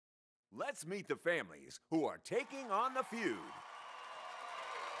Let's meet the families who are taking on the feud.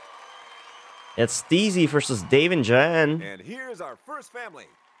 It's Steezy versus Davin Tjen. And here's our first family.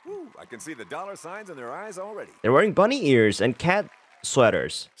 Woo, I can see the dollar signs in their eyes already. They're wearing bunny ears and cat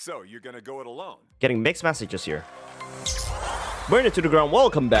sweaters. So you're gonna go it alone? Getting mixed messages here. Burn it to the ground.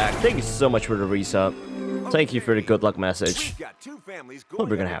 Welcome back. Thank you so much for the resub. Thank you for the good luck message. We've got two families Hope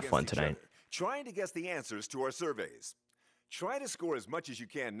we're gonna up have fun against each tonight. other, trying to guess the answers to our surveys. Try to score as much as you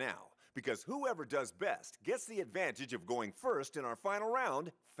can now, because whoever does best gets the advantage of going first in our final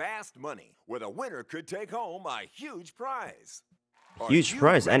round, Fast Money, where the winner could take home a huge prize. Huge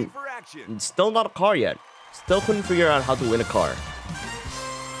prize, and still not a car yet. Still couldn't figure out how to win a car.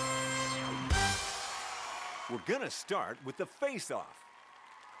 We're gonna start with the face-off.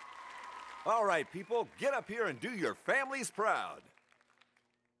 All right, people, get up here and do your families proud.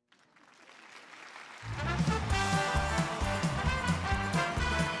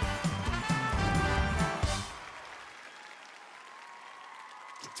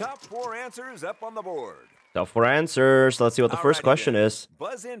 Top 4 answers up on the board. Top 4 answers. Let's see what the first question is.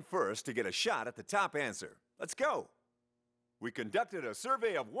 Buzz in first to get a shot at the top answer. Let's go. We conducted a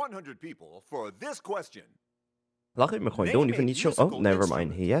survey of 100 people for this question. Lucky McCoy don't even need show. Oh, never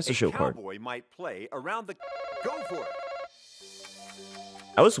mind. He has a show card. Cowboy might play around the. Go for it.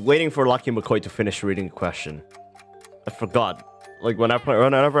 I was waiting for Lucky McCoy to finish reading the question. I forgot. Like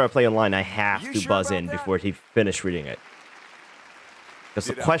whenever I play online, I have to buzz in before he finished reading it. Because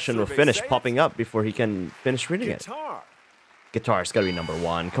the question will finish popping up before he can finish reading it. Guitar's gotta be number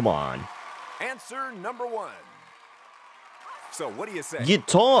 1. Come on. Answer number 1. So what do you say?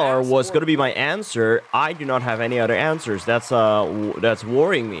 Guitar was gonna be my answer. I do not have any other answers. That's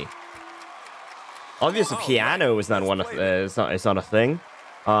worrying me. Obviously, piano is not one of it's not a thing.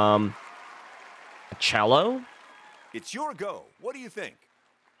 A cello. It's your go. What do you think?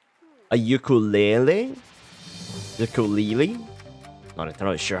 A ukulele. Ukulele. Not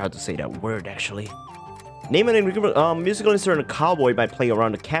entirely sure how to say that word actually. Name an musical instrument a cowboy might play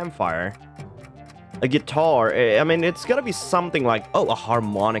around a campfire. A guitar. I mean, it's gotta be something like, oh, a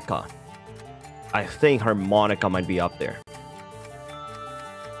harmonica. I think harmonica might be up there.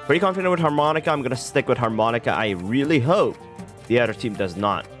 Pretty confident with harmonica. I'm gonna stick with harmonica. I really hope the other team does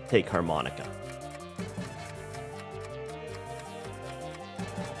not take harmonica.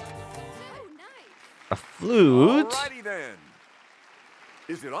 A flute. Alrighty then.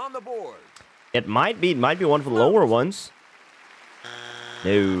 Is it on the board? It might be. It might be one of the lower ones.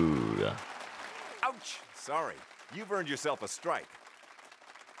 No. Ouch. Sorry. You've earned yourself a strike.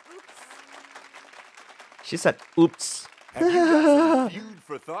 She said, oops. Have you got some food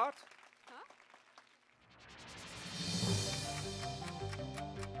for thought?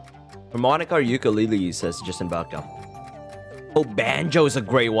 Harmonica or ukulele, says Justin Balka. Oh, banjo is a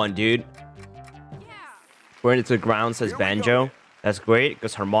great one, dude. Burn it to the ground, says banjo. That's great,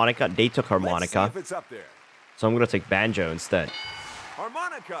 because harmonica, they took harmonica. So I'm going to take banjo instead.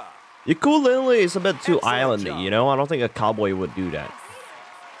 Harmonica. Ukulele is a bit too islandy, you know? I don't think a cowboy would do that.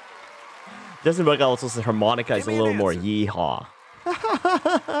 Justin Balka also says harmonica is a little more yeehaw.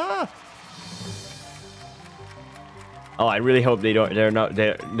 Oh, I really hope they're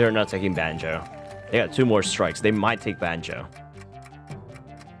not taking banjo. They got 2 more strikes. They might take banjo.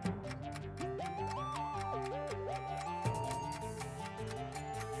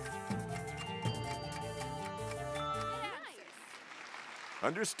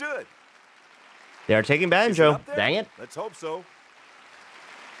 Understood. They are taking banjo. Dang it. Let's hope so.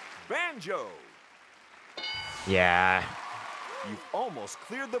 Banjo. Yeah. You've almost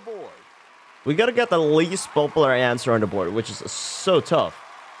cleared the board. We gotta get the least popular answer on the board, which is so tough.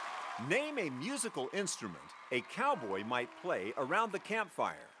 Name a musical instrument a cowboy might play around the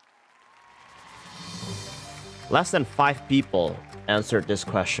campfire. Less than 5 people answered this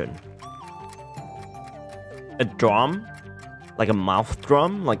question. A drum? Like a mouth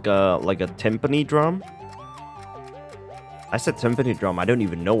drum? Like a timpani drum? I said timpani drum. I don't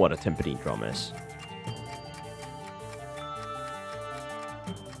even know what a timpani drum is.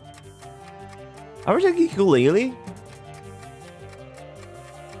 I was thinking ukulele.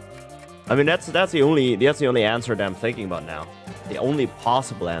 I mean, that's the only answer that I'm thinking about now. The only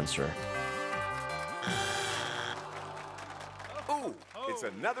possible answer. Ooh, it's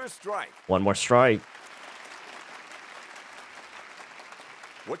another strike. 1 more strike.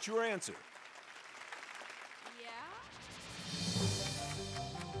 What's your answer?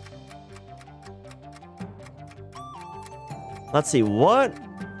 Let's see, what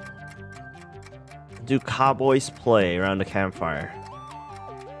do cowboys play around the campfire?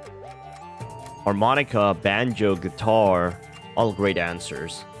 Harmonica, banjo, guitar, all great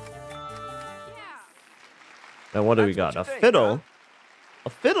answers. Now what do we got? A fiddle? A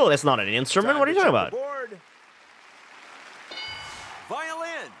fiddle is not an instrument? What are you talking about?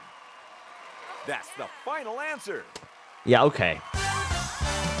 Violin. That's the final answer. Yeah, okay.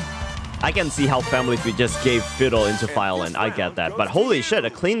 I can see how Family Feud just gave fiddle into violin. I get that. But holy shit, a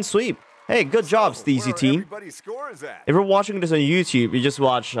clean sweep. Hey, good job, Steezy team. If you're watching this on YouTube, you just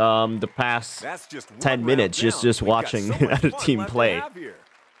watch the past 10 minutes just watching the team play.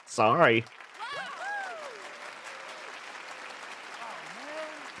 Sorry.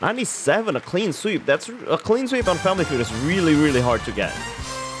 97, a clean sweep. That's a clean sweep on Family Feud is really, really hard to get.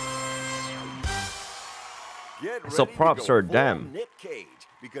 So props are them.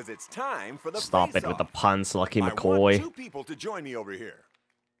 Because it's time for the Stop it with the puns, Lucky McCoy. I want 2 people to join me over here.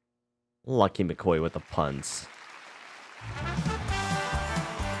 Lucky McCoy with the puns.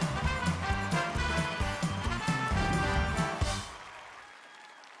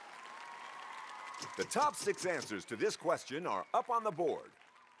 The top 6 answers to this question are up on the board.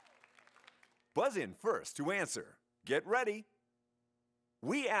 Buzz in first to answer. Get ready.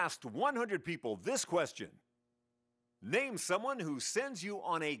 We asked 100 people this question. Name someone who sends you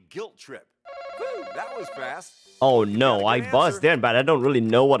on a guilt trip. Woo, that was fast. Oh no, I buzzed in, but I don't really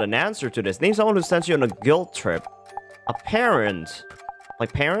know what an answer to this. Name someone who sends you on a guilt trip. A parent.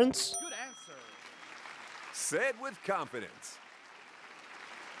 Like parents? Good answer. Said with confidence.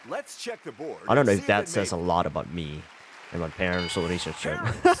 Let's check the board. I don't know if that says a lot about me and my parents' relationship.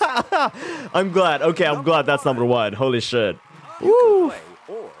 I'm glad. Okay, I'm glad that's number 1. Holy shit. You can play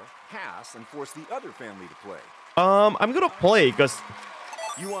or pass and force the other family to play. I'm gonna play because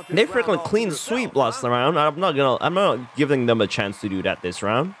they freaking clean sweep last round. I'm not giving them a chance to do that this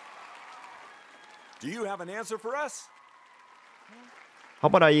round. Do you have an answer for us? How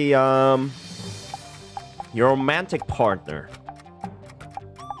about your romantic partner?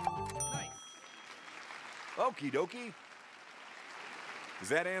 Nice. Okie dokie. Is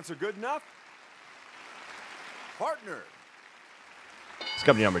that answer good enough? Partner. It's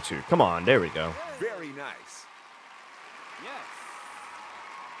gotta be number 2. Come on, there we go. Very nice. Yes.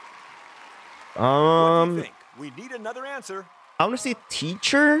 What do you think? We need another answer. I want to say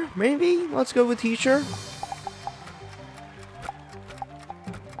teacher, maybe? Let's go with teacher.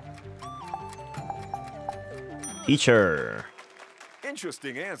 Teacher.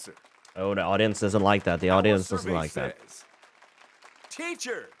 Interesting answer. Oh, the audience doesn't like that. The audience doesn't like that.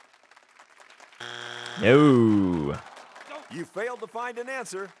 Teacher. No. You failed to find an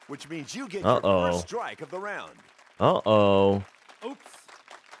answer, which means you get your first strike of the round. Uh-oh. Oops.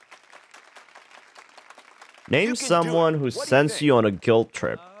 Name someone who sends you on a guilt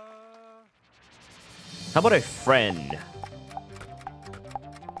trip. How about a friend?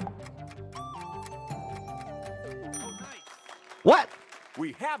 What?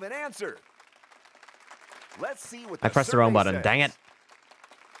 We have an answer. Let's see what I pressed the wrong button. says. Dang it.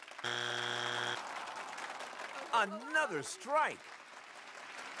 Another strike.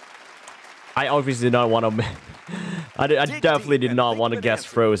 I obviously did not want to... I definitely did not want to guess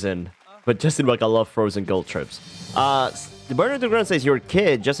Frozen. But Justin Buck, I love Frozen guilt trips. The Burner to Ground says, your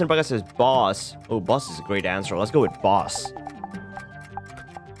kid. Justin Buck says, boss. Oh, boss is a great answer. Let's go with boss.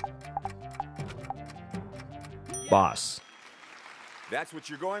 Boss. That's what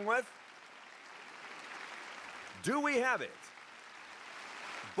you're going with? Do we have it?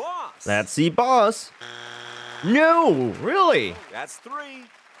 Boss. Let's see boss. No, really? That's 3.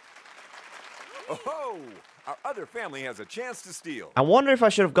 Oh, our other family has a chance to steal. I wonder if I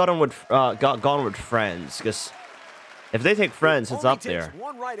should have gone with friends, because if they take friends, it's up there.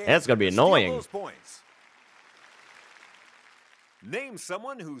 That's gonna be annoying. Name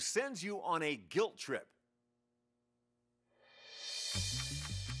someone who sends you on a guilt trip.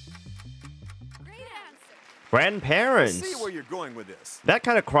 Grandparents. Let's see where you're going with this. That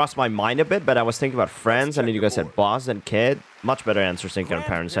kind of crossed my mind a bit, but I was thinking about friends, and then you guys said boss and kid. Much better answers thinking of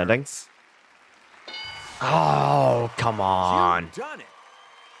parents ending. Oh, come on. You've done it.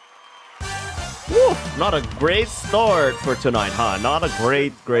 Woo, not a great start for tonight, huh? Not a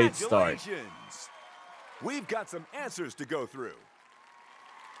great start. We've got some answers to go through.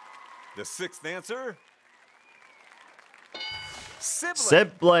 The 6th answer.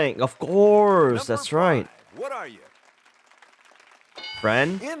 Sibling, of course. That's 5. right. What are you?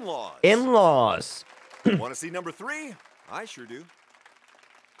 Friend? In-laws. In-laws. Want to see number 3? I sure do.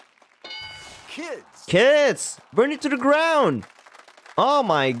 Kids. Kids. Burn it to the ground. Oh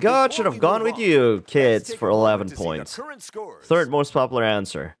my god, should have gone with you, kids, for 11 points. Third most popular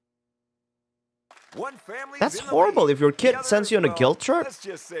answer. That's horrible if your kid sends you on a guilt trip. Let's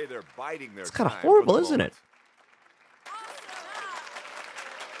just say they're biding their It's kind of time horrible, for the isn't it? moment.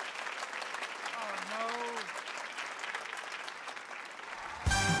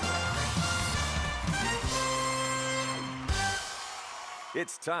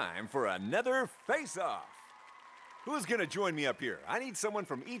 It's time for another face-off. Who's gonna join me up here? I need someone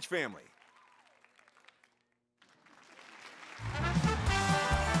from each family.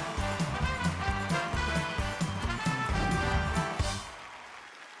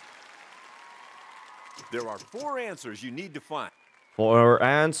 There are 4 answers you need to find. 4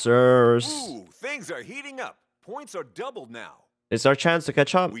 answers. Ooh, things are heating up. Points are doubled now. It's our chance to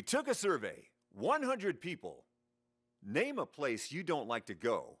catch up. We took a survey. 100 people. Name a place you don't like to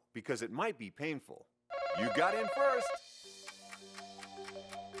go because it might be painful. You got in first.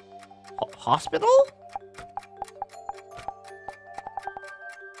 Hospital?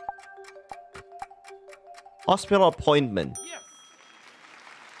 Hospital appointment. Yes.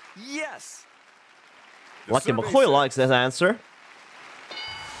 Yes. Lucky McCoy likes that answer.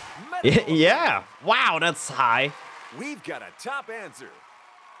 Yeah. Wow, that's high. We've got a top answer.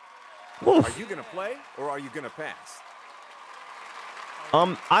 Oof. Are you gonna play or are you gonna pass?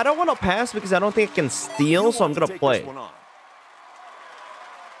 I don't want to pass because I don't think I can steal, so I'm gonna play.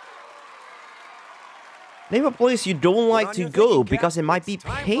 Name a place you don't like to go because it might be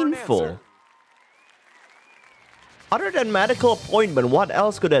painful. Other than medical appointment, what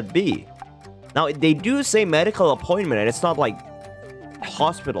else could that be? Now, they do say medical appointment, and it's not like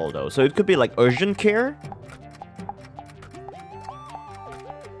hospital, though. So it could be like urgent care?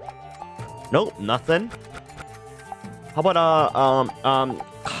 Nope, nothing. How about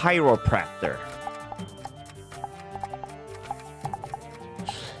chiropractor?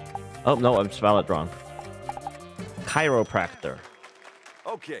 Oh, no, I'm spelled it wrong. Chiropractor.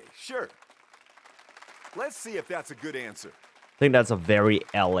 Okay, sure. Let's see if that's a good answer. I think that's a very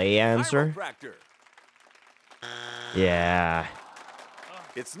LA answer. Chiropractor. Yeah.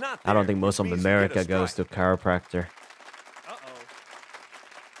 It's not I don't there, think most which of means you America get a goes to strike. chiropractor. Uh-oh.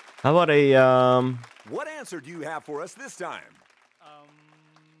 How about a What answer do you have for us this time?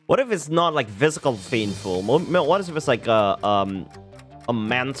 what if it's not like physical painful? What if it's like a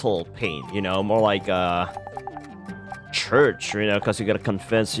mental pain, you know, more like church, you know, because you gotta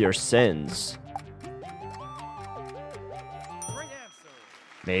confess your sins. Great answer.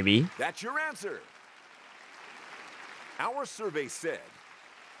 Maybe. That's your answer. Our survey said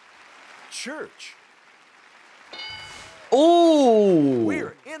church. Ooh.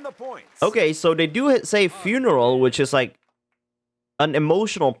 We're in the points. Okay, so they do say funeral, which is like an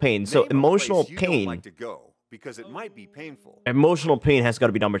emotional pain. So Name a emotional place you don't pain. like to go because it might be painful. Emotional pain has got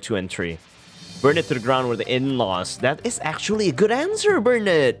to be number 2 and 3. Burn it to the ground with the in-laws. That is actually a good answer, burn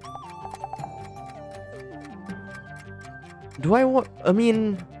it. Do I want... I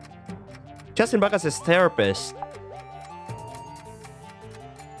mean... Justin Backus is therapist.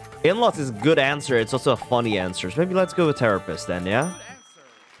 In-laws is a good answer. It's also a funny answer. So maybe let's go with therapist then, yeah? Good answer.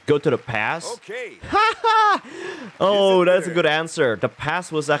 Go to the past. Okay. Oh, Is it that's a there? good answer. The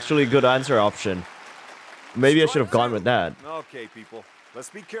past was actually a good answer option. Maybe I should have gone with that. Okay, people. Let's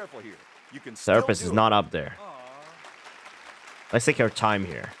be careful here. You can still Therapist do is it. not up there. Aw. Let's take our time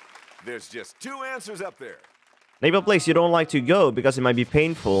here. There's just 2 answers up there. Name a place you don't like to go because it might be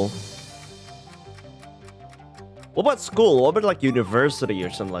painful. What about school? What about like university or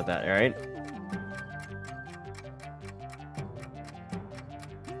something like that, right?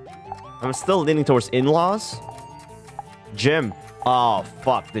 I'm still leaning towards in-laws. Gym. Oh,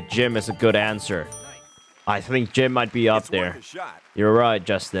 fuck. The gym is a good answer. Nice. I think gym might be up It's there. worth a shot. You're right,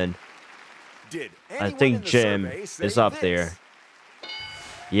 Justin. Did I anyone think in the gym survey say is up this? there.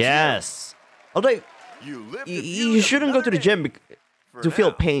 Yes. Although, You, lived a you feud shouldn't go to the another gym day. For to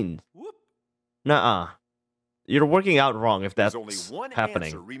feel now, pain. Whoop. Nuh-uh. You're working out wrong if There's that's only one happening.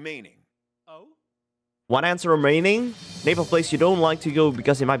 answer remaining. Oh. One answer remaining. Name a place you don't like to go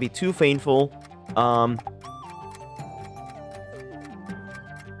because it might be too painful.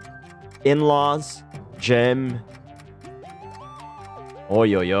 In-laws, gym.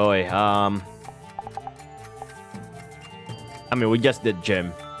 Oi, oi, oi. I mean, we just did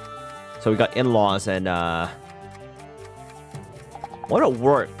gym. So we got in-laws and, what a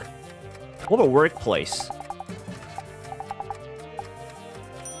work. What a workplace.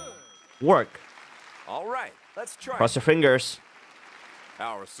 Work. All right, let's try. Cross your fingers.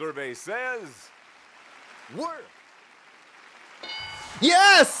 Our survey says work.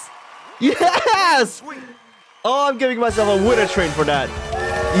 Yes! Yes! Sweet. Oh, I'm giving myself a winner train for that.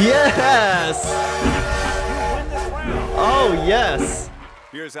 Yes! You win this round. Oh, yes.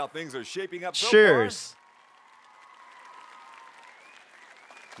 Here's how things are shaping up so far. Cheers.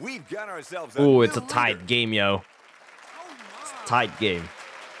 We've got ourselves a Ooh, new it's a leader. tight game, yo. It's a tight game.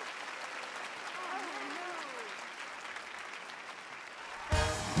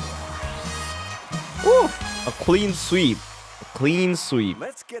 Woo! A clean sweep. Clean sweep.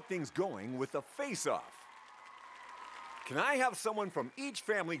 Let's get things going with a face-off. Can I have someone from each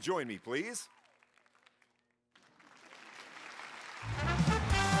family join me, please?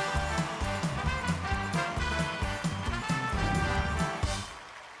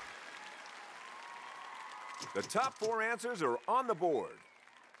 The top 4 answers are on the board.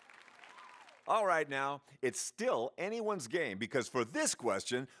 All right, now, it's still anyone's game because for this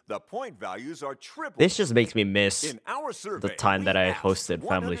question, the point values are triple. This just makes me miss In our survey, the time that we I asked hosted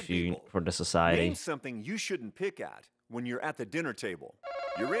Family 100 Feud people, for the society. Name something you shouldn't pick at when you're at the dinner table.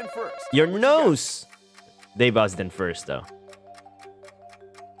 You're in first. Your What you nose! They buzzed in first, though.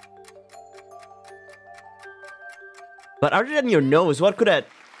 But other than your nose, what could that...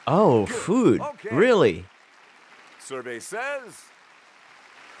 Oh, Good. food. Okay. Really? got? Survey says...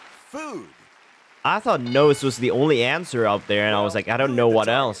 food. I thought nose was the only answer out there, and I was like, I don't You're know the what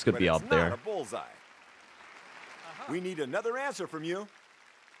target, else could but be it's up not there. a bullseye. We need another answer from you.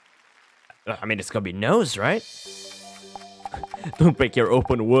 I mean, it's gonna be nose, right? Don't pick your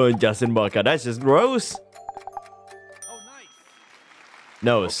open wound, Justin Baka. That's just gross. Oh, nice.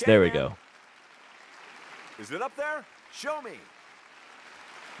 Nose. Okay, There we man. go. Is it up there? Show me.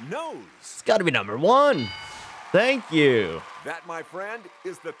 Nose. It's gotta be number 1. Thank you. That, my friend,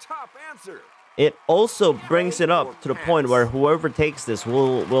 is the top answer. It also brings it up to the point where whoever takes this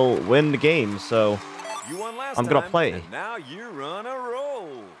will win the game. So, You won last I'm gonna time, play. and now you're on a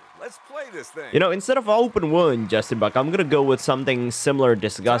roll. Let's play this thing. you know, instead of open wound, Justin Buck, I'm gonna go with something similar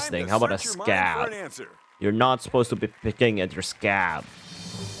disgusting. Time to How about a search your mind for scab? an answer. You're not supposed to be picking at your scab.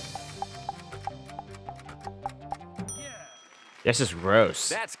 Yeah. That's just gross.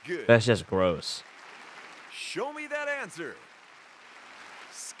 That's good. That's just gross. Show me that answer.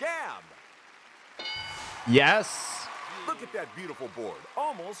 Scab. Yes. Look at that beautiful board.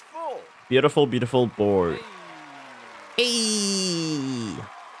 Almost full. Beautiful, beautiful board. Hey.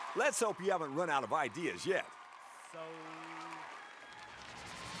 Let's hope you haven't run out of ideas yet. So,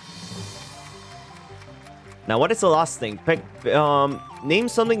 Now, what is the last thing? Name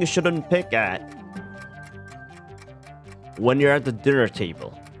something you shouldn't pick at when you're at the dinner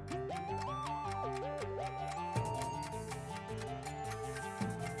table.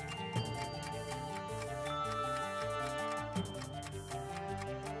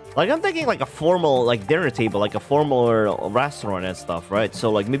 Like, I'm thinking like a formal, like, dinner table, like a formal restaurant and stuff, right? So,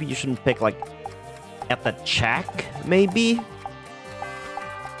 like, maybe you shouldn't pick, like, at the check, maybe?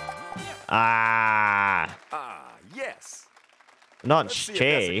 Ah, Yes. not Let's see if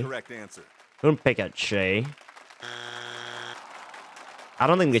that's Shay. the correct answer. Don't pick at Shay. I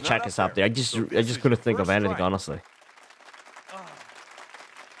don't think the It's not check up is up there. there. So I this just is couldn't your think of first anything, strike. honestly.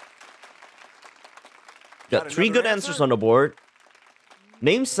 Got Got 3 another good answers answer? on the board.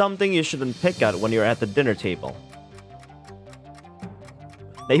 Name something you shouldn't pick at when you're at the dinner table.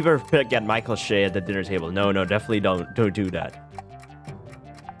 Never pick at Michael Shea at the dinner table. No, definitely don't do that.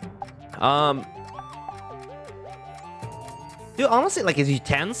 Dude, honestly, like, his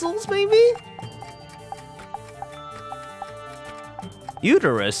utensils, maybe?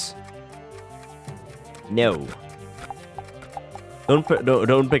 Uterus? No.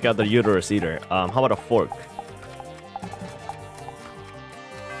 Don't pick out the uterus either. How about a fork? that's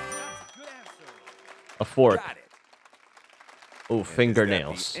a good answer. A fork. Got it. Oh, And is that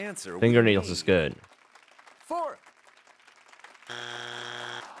fingernails. the answer we Fingernails is need? good. Fork.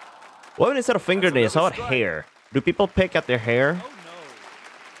 What instead of fingernails? How another about strike. hair? Do people pick at their hair? Oh, no.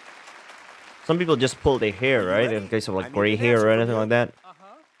 Some people just pull their hair, right? ready? In case of I like need gray an hair answer or from anything you. like that.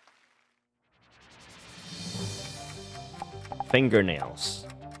 Uh-huh. Fingernails.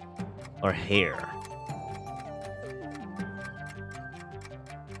 Or hair.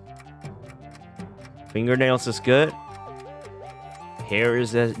 Fingernails is good. Hair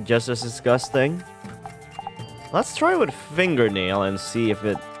is just as disgusting. Let's try with fingernail and see if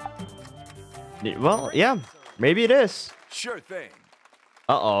it... Well, yeah. Maybe it is. Sure thing.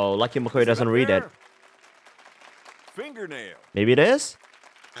 Uh-oh. Lucky McCoy Is it doesn't up read it. there? Fingernail. Maybe it is?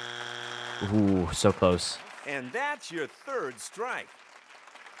 Ooh, so close. And that's your third strike.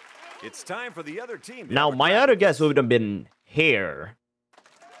 It's time for the other team. to Now, have a my crack other at guess this. would have been hair.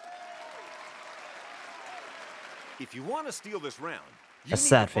 If you want to steal this round, you A need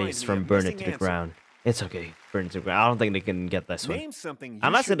sad to find face me from a Burn It missing to the answer. Ground. It's okay. Burn It to the Ground. I don't think they can get this one. Name something you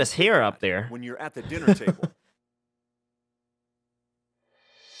Unless it shouldn't is hair pick up at there. when you're at the dinner table.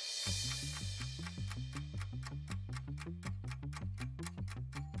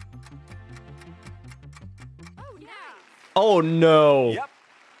 Oh, no. Yep.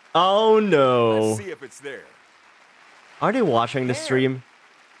 Oh, Let's no. see if it's there. Are they watching the stream?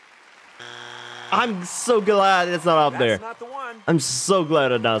 I'm so glad it's not up there. That's not the one. I'm so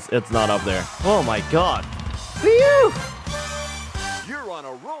glad it's not up there. Oh my god. Phew! You're on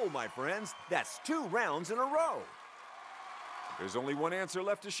a roll, my friends. That's 2 rounds in a row. There's only one answer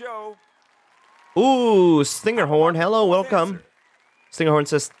left to show. Ooh, Stingerhorn. Hello, Fourth welcome. answer. Stingerhorn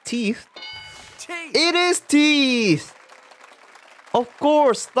says teeth. Teeth. It is teeth! Of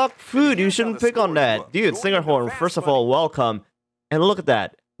course, stuck food. You here's how shouldn't the pick on scores that. look. Dude, Going into Stingerhorn, fast first of money. all, welcome. And look at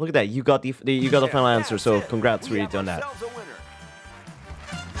that. Look at that. You got the final answer, That's so it. congrats We for you have on that. ourselves a winner.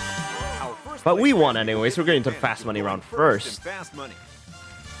 Our first But we place won fan anyway, gets so we're getting to the fast advantage money of round going first first. in Fast money.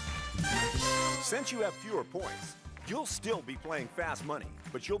 Since you have fewer points, you'll still be playing fast money,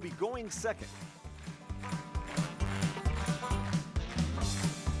 but you'll be going second.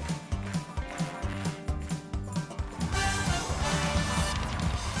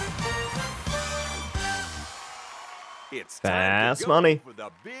 It's time Fast to go money. for the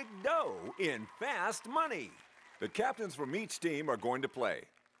big dough in fast money. The captains from each team are going to play.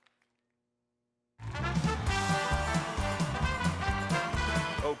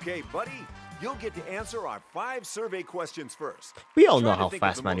 Okay, buddy, you'll get to answer our 5 survey questions first. We all Try know to how think of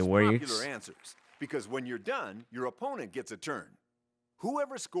fast the money most works. popular answers, because when you're done, your opponent gets a turn.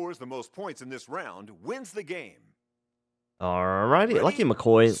 Whoever scores the most points in this round wins the game. Alrighty, Ready? Lucky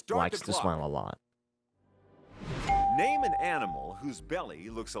McCoy Start likes the to clock. smile a lot. Name an animal whose belly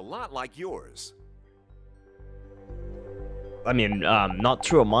looks a lot like yours. I mean, not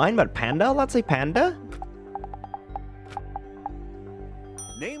true of mine, but panda? Let's say panda?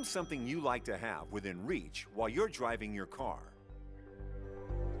 Name something you like to have within reach while you're driving your car.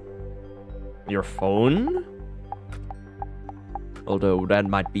 Your phone? Although that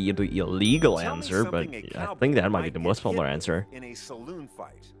might be the illegal Tell me answer, but something a I cowboy think that might be might the get most hit popular with answer. in a saloon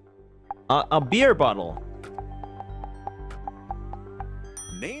fight. A beer bottle.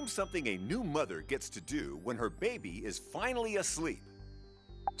 Name something a new mother gets to do when her baby is finally asleep.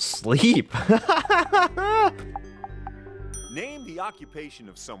 Sleep. Name the occupation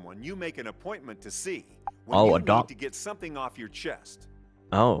of someone you make an appointment to see when Oh, you a need to get something off your chest.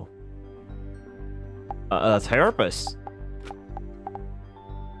 Oh. A therapist.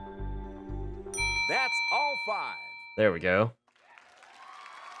 That's all 5. There we go.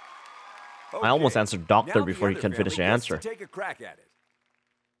 Okay, I almost answered doctor now the before he other can finish the family gets to answer. Take a crack at it.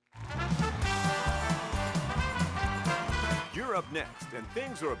 You're up next, and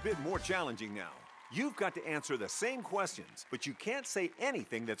things are a bit more challenging now. You've got to answer the same questions, but you can't say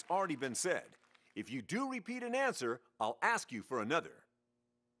anything that's already been said. If you do repeat an answer, I'll ask you for another.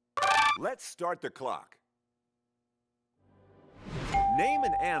 Let's start the clock. Name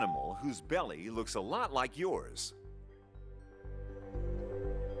an animal whose belly looks a lot like yours.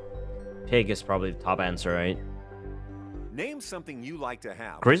 Pig is probably the top answer, right? Name something you like to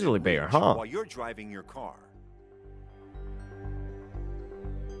have Grizzly within bear, reach huh? while you're driving your car.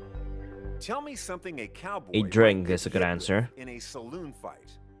 Tell me something a cowboy A might drink get is a good hit with answer. in a saloon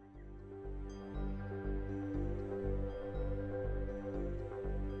fight.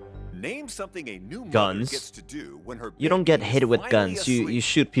 Name something a new mother Guns. gets to do when her You don't get baby hit is with finally guns. You asleep.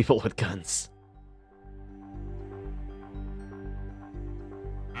 shoot people with guns.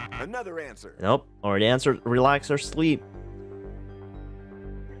 Another answer. Nope. Or the answer, relax or sleep.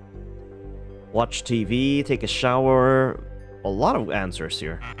 Watch TV, take a shower. A lot of answers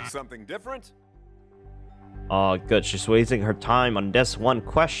here. Something different? Oh, good. She's wasting her time on this one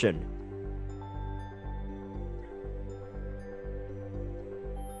question.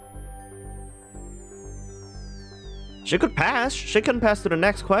 She could pass. She can pass to the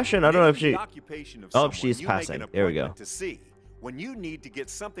next question. I don't know if she... Name the occupation of Oh, someone she's you make passing. an There we go. appointment to see when you need to get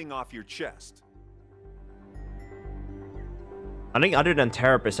something off your chest. I think other than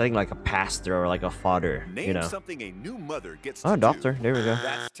therapist, I think like a pastor or like a father, Name you know. something a new mother gets Oh, to doctor. do. There we go.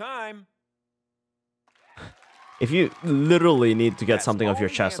 That's time. If you literally need to get That's something off all your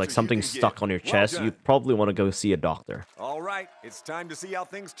the chest, like answers you something can stuck give. on your Well chest, you done. probably want to go see a doctor. All right, it's time to see how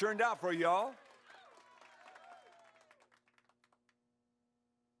things turned out for y'all.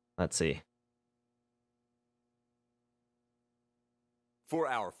 Let's see. For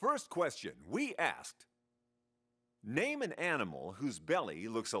our first question, we asked, name an animal whose belly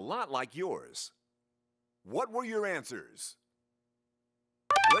looks a lot like yours. What were your answers?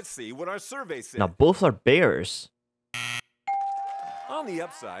 Let's see what our survey said. Now, both are bears. On the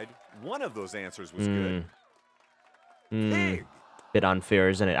upside, one of those answers was good. Hmm. Pig. Bit unfair,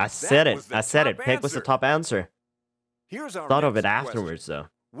 isn't it? I said it. was the I said it. top Pig was the answer. top answer. Here's our Thought of it next question. afterwards, though.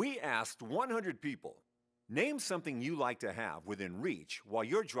 We asked 100 people, name something you like to have within reach while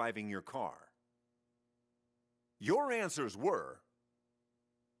you're driving your car. Your answers were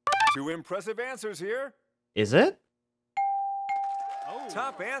Two impressive answers here. Is it? Oh.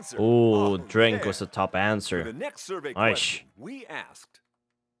 Top answer. Oh, drink there. was the top For answer. the next survey Nice. question, we asked,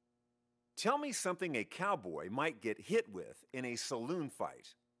 tell me something a cowboy might get hit with in a saloon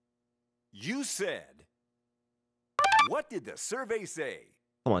fight. You said, what did the survey say?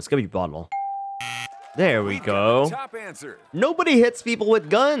 Come on, it's gonna be bottle. There we We've got go. the top answer. Nobody hits people with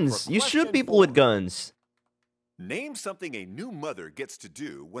guns. For You shoot question people with 4. guns. Name something a new mother gets to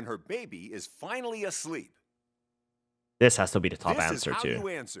do when her baby is finally asleep. This has to be the top this answer is how too. you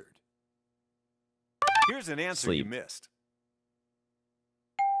answered. Here's an answer Sleep. you missed.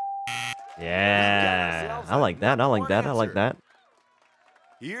 Yeah, I like that. I like that. I like that.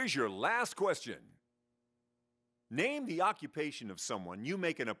 Here's your last question. Name the occupation of someone you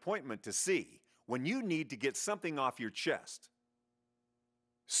make an appointment to see when you need to get something off your chest.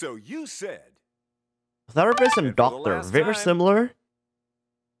 So you said, Therapist and And for the doctor, last very time. similar.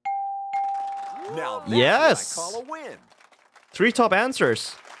 now that's Yes. what I call a win. 3 top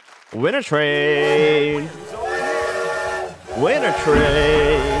answers. Winner train. Wins over here. Winner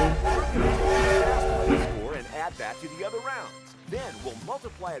train. Score and add that to the other rounds. Then we'll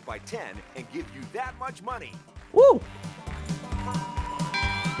multiply it by 10 and give you that much money. Woo!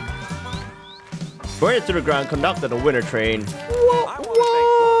 Burn it to the ground, conducted a winner train. I want to thank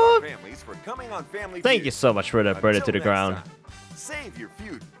both our families for coming on Family Thank Feud. you so much for that. Burn it to Until the next ground. time, save your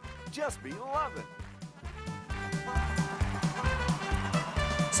feud. Just be loving.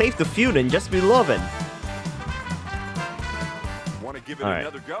 Save the feud and just be loving. Want to give it All right.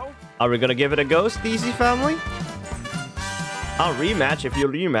 another go? Are we gonna give it a go, Steezy family? I'll rematch if you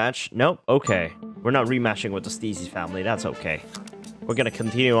rematch. Nope. Okay. We're not rematching with the Steezy family. That's okay. We're gonna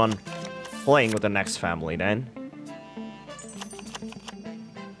continue on playing with the next family then.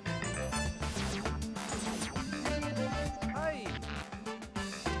 Hey.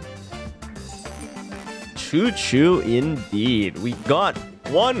 Choo choo indeed. We got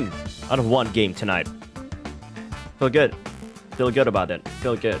 1 out of 1 game tonight. Feel good. Feel good about it.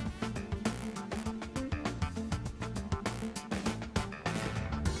 Feel good.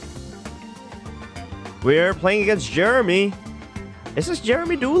 We're playing against Jeremy. Is this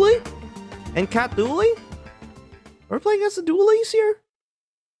Jeremy Dooley? And Kat Dooley? We're playing against the Dooleys here?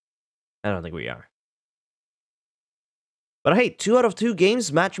 I don't think we are. But hey, 2 out of 2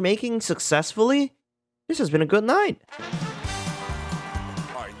 games matchmaking successfully. This has been a good night.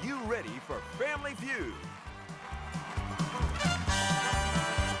 Are you ready for Family Feud?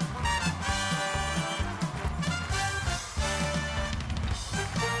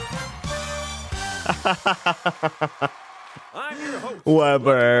 I'm your host.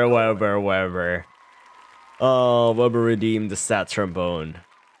 Weber. Oh, Weber redeemed the sad trombone.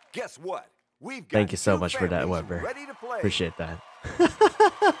 Guess what? We've got Thank you so 2 much for that, families Weber. ready to play. Appreciate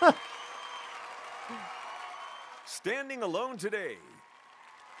that. Standing alone today.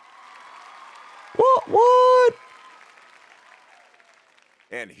 What?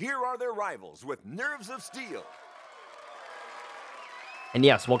 And here are their rivals with nerves of steel. And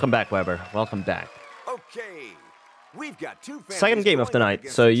yes, welcome back, Weber. Welcome back. Okay. We've got 2 families Second game of the going up night,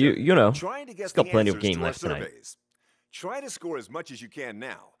 against so each other, you know, trying to guess it's got the plenty of answers game to our left tonight. surveys. Try to score as much as you can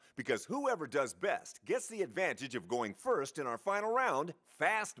now, because whoever does best gets the advantage of going first in our final round,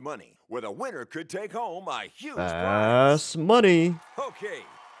 Fast Money, where the winner could take home a huge prize. Fast money. Okay,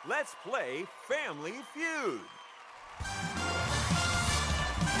 let's play Family Feud.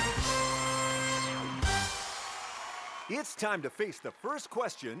 It's time to face the first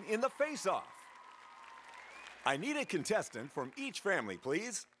question in the face-off. I need a contestant from each family,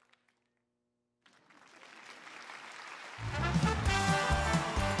 please.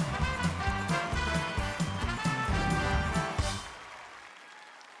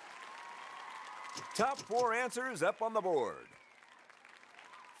 Top 4 answers up on the board.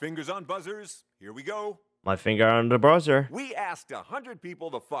 Fingers on buzzers. Here we go. My finger on the buzzer. We asked 100 people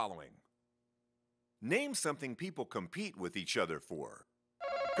the following. Name something people compete with each other for.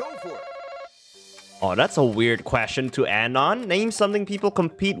 Go for it. Oh, that's a weird question to end on. Name something people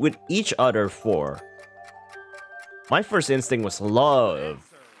compete with each other for. My first instinct was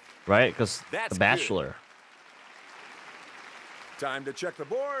love, right? Because That's The good. Bachelor. Time to check the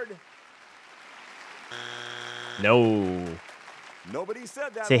board. No. Nobody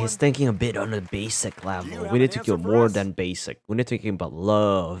said that See, one. he's thinking a bit on a basic you level. have We need an to answer go for more us? than basic. We need to think about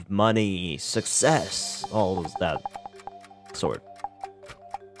love, money, success, all of that sort.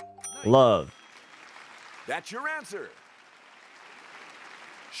 Love. That's your answer.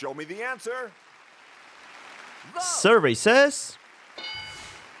 Show me the answer. Love. Survey says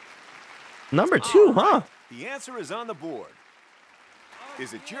number 2, All huh? right. The answer is on the board.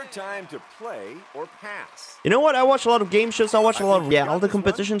 Is it your time to play or pass? You know what? I watch a lot of game shows. I watch a lot of think we got reality this one.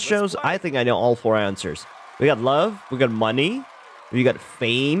 competition Let's shows. play. I think I know all 4 answers. We got love. We got money. We got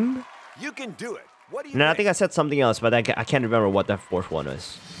fame. You can do it. What do you And I think? think I said something else, but I can't remember what that 4th one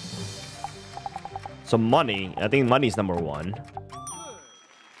is. So money. I think money's number 1.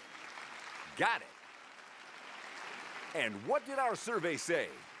 Got it. And what did our survey say?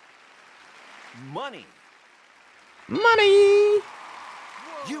 Money. Money.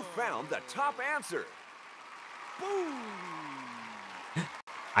 You found the top answer. Boom!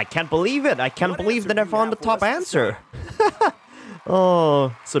 I can't believe it. I can't What believe answer that do I you found the have for top us to answer.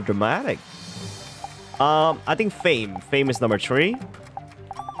 Oh, so dramatic. I think fame. Fame is number 3.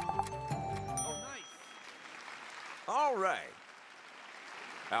 All right.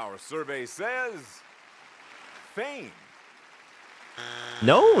 Our survey says fame.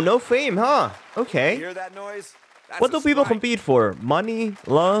 No fame, huh? You Okay. hear that noise? That's What a do people strike. compete for? Money?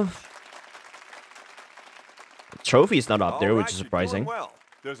 Love? Trophy's not up there, All which right, is you're surprising. doing well.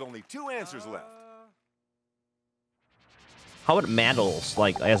 There's only 2 answers left. How about medals?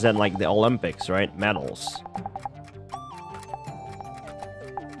 Like, as in, like, the Olympics, right? Medals.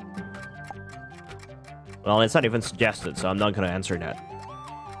 Well, it's not even suggested, so I'm not gonna answer that.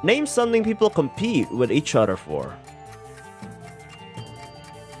 Name something people compete with each other for.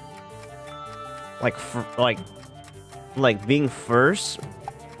 Like being first.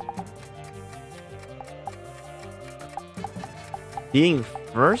 Being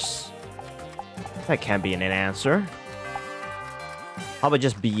first? That can't be an answer. How about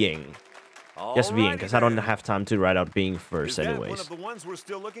just being? Just being, because I don't have time to write out being Is first that one anyways. of the ones we're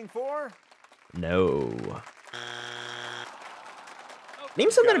still looking for? No.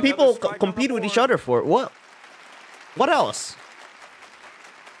 Name something got that people another strike on the compete with each board. other for. What? What else?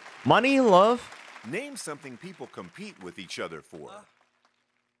 Money, love? Name something people compete with each other for.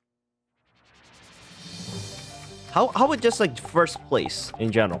 How about just like first place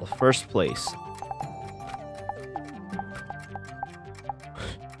in general? First place.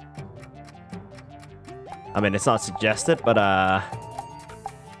 I mean, it's not suggested, but how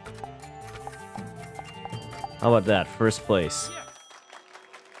about that? First place.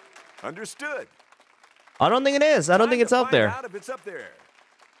 Understood. I don't think it is. I don't think Time it's to up find there. out if it's up there.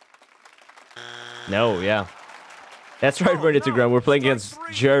 No, yeah. That's right, Oh, Ready to no. Ground. We're playing Strike against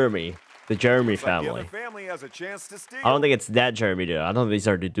 3. Jeremy. The Jeremy Looks like the family. other family has a chance to steal. I don't think it's that Jeremy, dude. I don't think these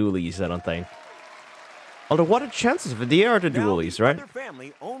are the dualies, I don't think. Although, what are the chances if they are the Now, dualies, the right? other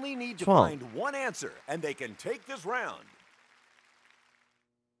family only need to 12. find one answer, and they can take this round.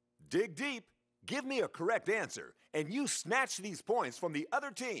 Dig deep, give me a correct answer, and you snatch these points from the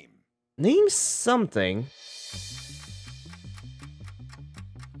other team. Name something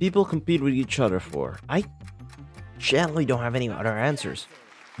people compete with each other for. I generally don't have any other answers.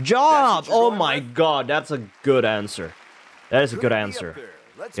 Job! you're Oh going my with? god, that's a good answer. That is a Could good be up answer. there.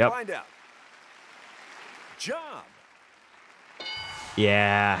 Let's Yep. find out. Job.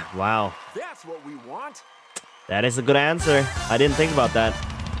 Yeah, wow. That's what we want. That is a good answer. I didn't think about that.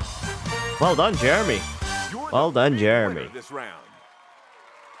 Well done, Jeremy. You're the Well done, big Jeremy. winner this round.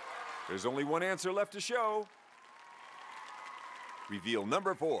 There's only one answer left to show. Reveal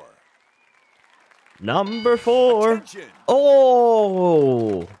number 4. Number 4. Attention.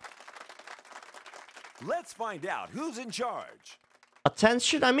 Oh! Let's find out who's in charge.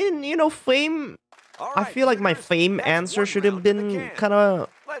 Attention? I mean, you know, fame. All I right, feel like my winners, fame that's answer one should have round in the been can. kind of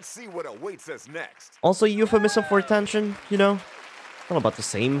Let's see what awaits us next. also euphemism for attention, you know? Not about the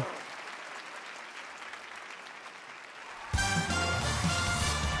same.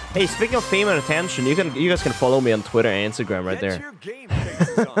 Hey, speaking of fame and attention, you guys can follow me on Twitter and Instagram right Get there. your game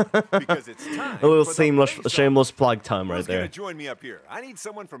faces on, because it's time A little for the shameless, face-off. shameless plug time right Who's gonna there. join me up here? I need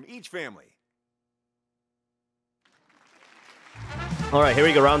someone from each family. All right, here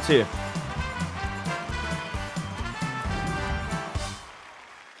we go, round 2.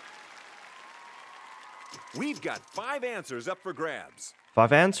 We've got 5 answers up for grabs.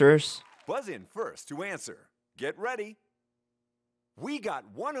 5 answers. Buzz in first to answer. Get ready. We got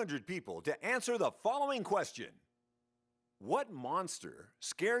 100 people to answer the following question. What monster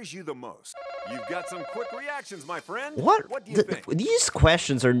scares you the most? You've got some quick reactions, my friend. What? What do you think? These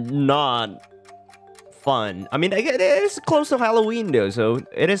questions are not fun. I mean, it is close to Halloween though, so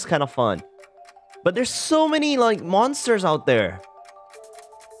it is kind of fun. But there's so many like monsters out there.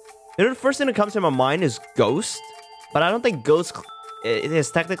 You know, the first thing that comes to my mind is Ghost, but I don't think Ghost it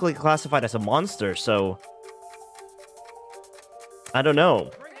is technically classified as a monster, so I don't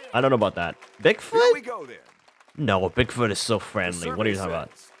know. I don't know about that. Here we Bigfoot? go then. No, Bigfoot is so friendly. The What are you survey talking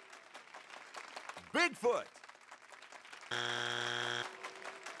about? says, Bigfoot.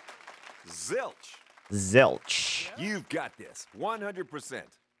 Zilch. Zilch. You've got this. 100%.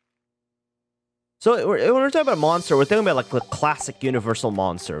 So when we're talking about monster, we're talking about like the classic universal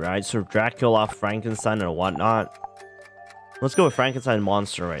monster, right? So Dracula, Frankenstein, and whatnot. Let's go with Frankenstein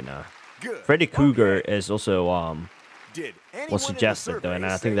monster right now. Good. Freddy Krueger Okay. is also Did anyone was in the suggested though, and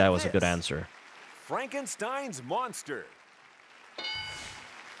survey I think say that was a good this? answer. Frankenstein's monster.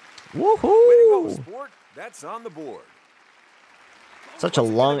 Woohoo! Way to go, sport. That's on the board. Such a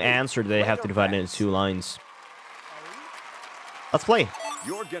What's it long gonna be? answer that they have to Right or divide it into facts? 2 lines. Let's play.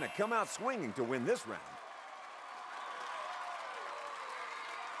 You're gonna come out swinging to win this round.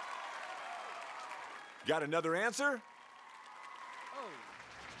 Got another answer?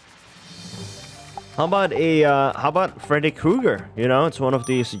 How about Freddy Krueger? You know, it's one of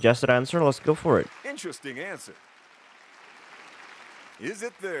the suggested answer. Let's go for it. Interesting answer. Is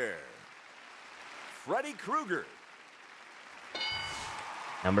it there? Freddy Krueger.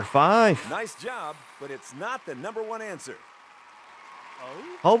 Number 5. Nice job, but it's not the #1 answer.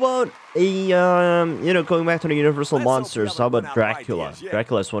 How about going back to the Universal Let's hope you monsters? haven't How run about out of Dracula? ideas yet.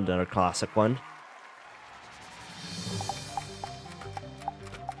 Dracula is another classic one.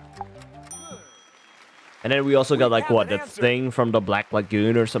 And then we also got like have what, an the answer. Thing from the Black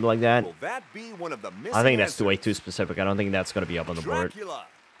Lagoon or something like that. Will that be one of the missing I think that's way answers? too specific. I don't think that's gonna be up on the board. Dracula.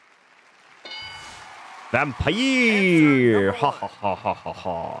 Vampire! Answer Ha number ha ha ha ha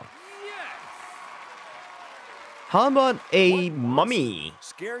ha. How about a mummy?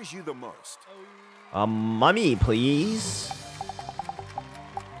 Scares you the most. A mummy, please.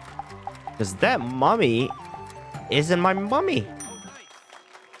 Because that mummy isn't my mummy.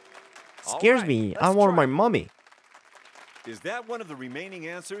 All Scares right, me. I let's want try my it. mummy. Is that one of the remaining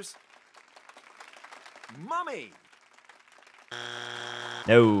answers? Mummy.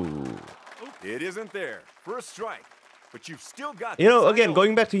 No. It isn't there. First strike. But you've still got You know, this, I again,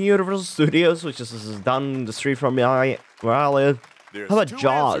 going back to Universal Studios, which is down the street from where I live. There's How about 2 answers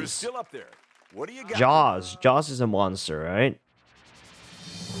Jaws? still up there. What do you got? Jaws. Jaws is a monster, right?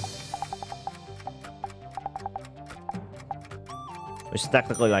 Which is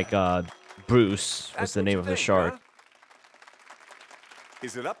technically like Bruce was That's the what name you of the think, shark. huh?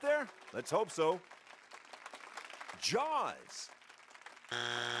 Is it up there? Let's hope so. Jaws.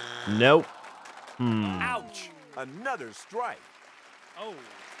 Nope. Ouch. Another strike. Oh.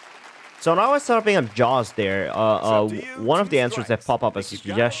 So now I started picking up Jaws there. up to you. One of 2 the answers that strikes. pop up as a Think you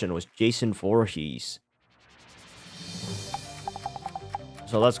got it? suggestion was Jason Voorhees.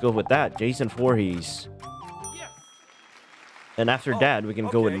 So let's go with that, Jason Voorhees. Yes. And after Oh, that, we can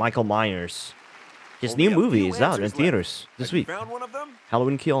go with okay. Michael Myers. His Only new a movie few is out in answers left. theaters this Have you week. found one of them?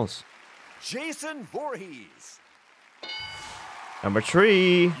 Halloween Kills. Jason Voorhees. Number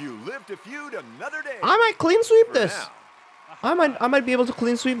 3. You live to feud another day. I might clean sweep For this. now. I might be able to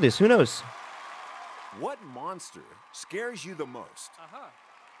clean sweep this. Who knows? What monster scares you the most?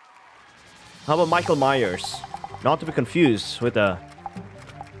 How about Michael Myers? Not to be confused with the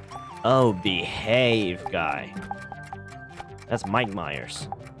 "Oh, behave" guy. That's Mike Myers.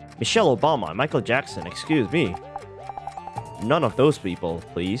 Michelle Obama, Michael Jackson, excuse me. None of those people,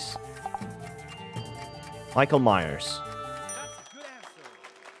 please. Michael Myers. That's a good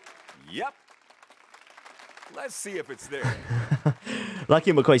answer. Yep. Let's see if it's there.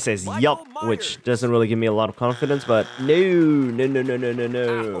 Lucky McCoy says Michael yup, Myers. which doesn't really give me a lot of confidence, but no.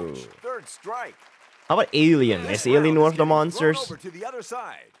 Ouch. Third strike. How about Alien? This Is Alien round one is of the getting thrown monsters? over to the other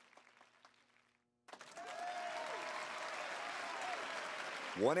side.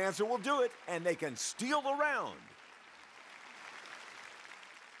 One answer will do it, and they can steal the round.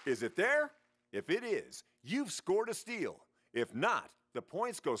 Is it there? If it is, you've scored a steal. If not, the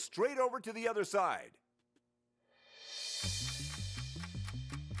points go straight over to the other side.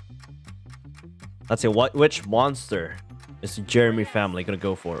 Let's see, which monster is the Jeremy family gonna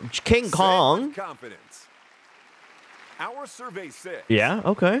go for? King Say it Kong? with confidence. Our survey says Yeah,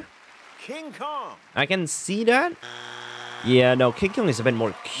 okay. King Kong. I can see that. Yeah, no, King Kong is a bit more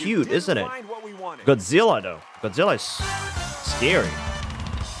You cute, didn't isn't it? find what we wanted. Godzilla, though. Godzilla is scary.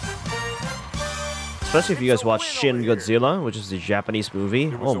 Especially if you guys watch Shin Godzilla, which is the Japanese movie.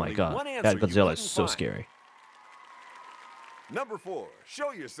 There was Oh my only god, one answer that you Godzilla is couldn't so find. scary. Number 4.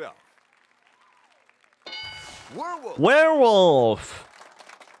 Show yourself. Werewolf. Werewolf!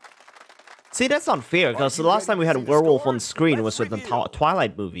 See, that's unfair, because Are the you last time we ready to had see the werewolf score? on screen Let's was with the reveal.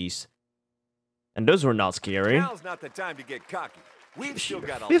 Twilight movies. And those were not scary. Now's not the time to get cocky. We've still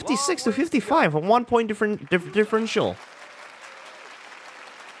got a 56 to long ways 55, go. a 1 point differential.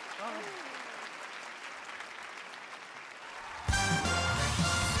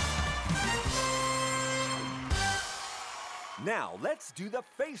 Now let's do the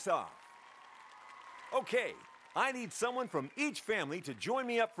face-off. Okay, I need someone from each family to join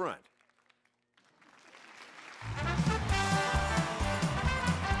me up front.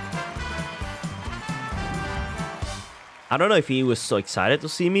 I don't know if he was so excited to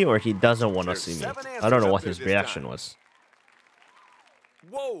see me or he doesn't want to There's see me. 7 I don't know answers what up there his this reaction time. was.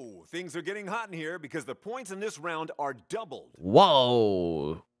 Whoa, things are getting hot in here because the points in this round are doubled.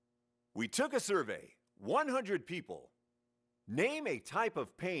 Whoa. We took a survey, 100 people. Name a type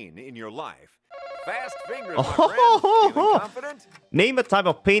of pain in your life. Fast fingers, my friend. Feeling confident? Name a type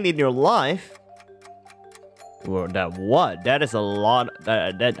of pain in your life. Well, that what? That is a lot.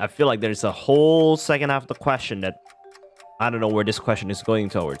 That I feel like there's a whole second half of the question that I don't know where this question is going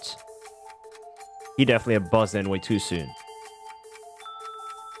towards. He definitely had buzzed in way too soon.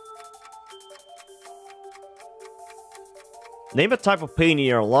 Name a type of pain in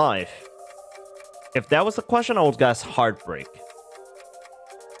your life. If that was the question, I would guess heartbreak.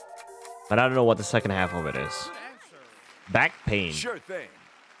 But I don't know what the second half of it is. Good answer. Back pain. Sure thing.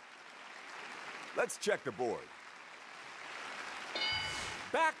 Let's check the board.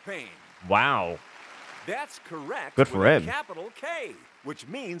 Back pain. Wow. That's correct. Good for with a him. Capital K, which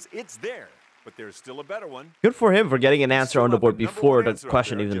means it's there. But there's still a better one. Good for him for getting an answer Still on the have board a number before one the answer up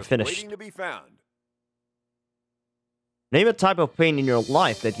question there, even just finished. waiting to be found. Name a type of pain in your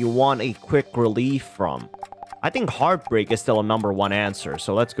life that you want a quick relief from. I think heartbreak is still a #1 answer,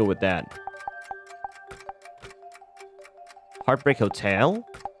 so let's go with that. Heartbreak Hotel?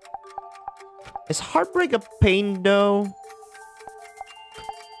 Is heartbreak a pain, though?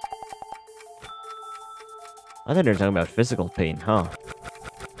 I think they're talking about physical pain, huh?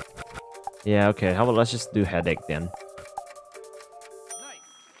 Yeah, okay. How about let's just do headache then. Nice.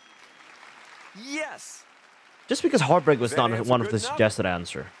 Yes. Just because heartbreak was Is not that answer one of good the enough? suggested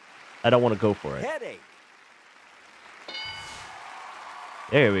answer. I don't want to go for it. Headache.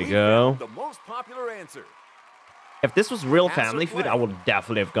 There we go. found the most popular answer. If this was real Answer Family Feud, I plan. would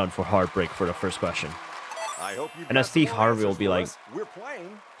definitely have gone for heartbreak for the first question. I hope you. And then Steve Harvey will be like, "We're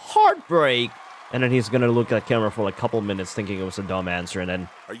playing." Heartbreak! And then he's gonna look at the camera for like a couple minutes thinking it was a dumb answer, and then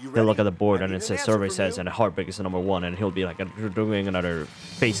Are you he'll ready? look at the board I and need it an says answer survey from says, you. and heartbreak is the #1, and he'll be like doing another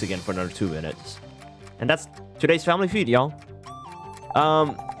face again for another 2 minutes. And that's today's Family Feud, y'all.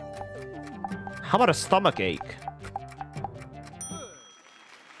 How about a stomach ache? Good.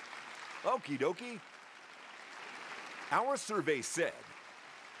 Okie dokie. Our survey said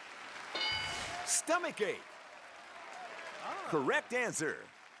stomach ache. Ah. Correct answer.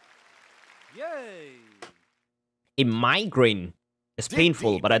 Yay. A migraine is Dig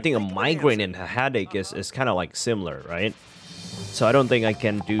painful, deep but I and think a think of an migraine answer. and a headache is kind of like similar, right? So I don't think I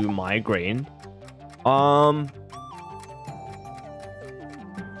can do migraine.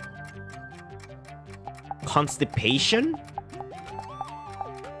 Constipation?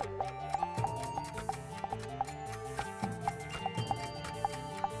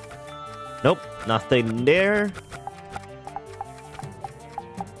 Nope, nothing there.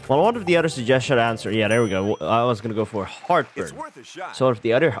 Well, what if the other suggested answer? Yeah, there we go. I was gonna go for heartburn. It's worth a shot. So what if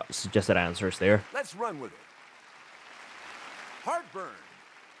the other suggested answers there? Let's run with it. Heartburn.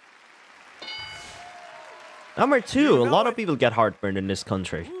 #2, You a know lot it. of people get heartburn in this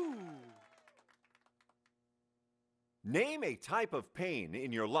country. Ooh. Name a type of pain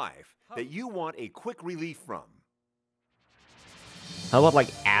in your life that you want a quick relief from. How about like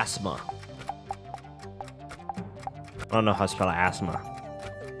asthma? I don't know how to spell asthma.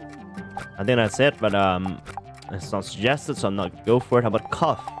 I think that's it, but it's not suggested, so I'm not gonna go for it. How about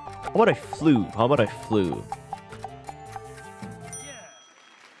cough? How about a flu? How about a flu? Yeah.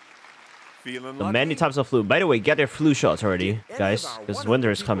 Feeling The lucky? many types of flu. By the way, get your flu shots already, Any guys, of our because 100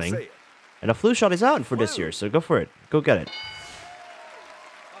 winter is people coming. say it. And a flu shot is out for this Flu. year, so go for it. Go get it.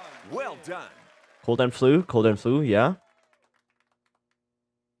 Well done. Cold and flu, yeah.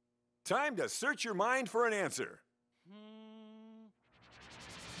 Time to search your mind for an answer. Hmm.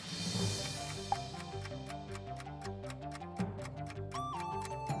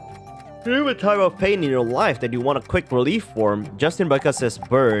 Name a type of pain in your life that you want a quick relief from. Justin Becca says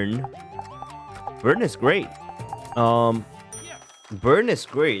burn. Burn is great. Yes. Burn is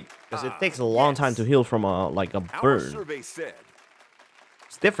great because it takes a long time to heal from a like a Our burn. survey said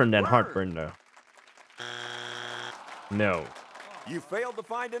It's different than Burn. heartburn though. No. you failed to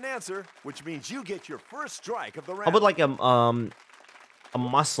find an answer, which means you get your first strike of the round. How about like a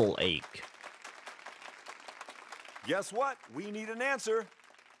muscle ache? Guess what? We need an answer.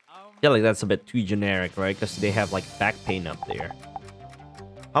 Yeah, like that's a bit too generic, right? Because they have like back pain up there.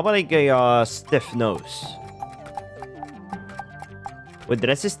 How about like a stiff nose? Wait, did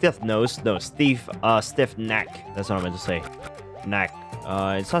I say stiff nose? No, stiff neck. That's what I meant to say. Neck.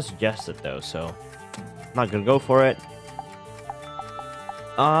 It's not suggested though, so Not gonna go for it.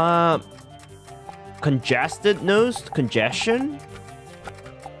 Congested nose? Congestion?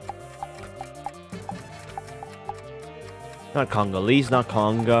 Not Congolese, not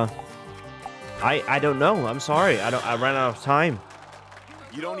Conga. I don't know. I'm sorry. I ran out of time.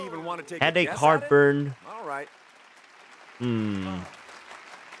 You don't even want to take Headache, a guess heartburn. At it? All right.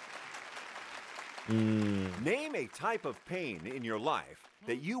 Name a type of pain in your life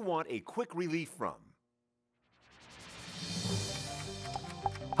that you want a quick relief from.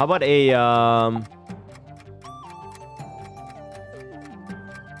 How about a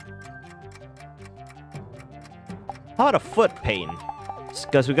How about a foot pain?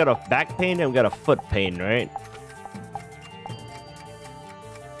 Because we got a back pain and we got a foot pain, right?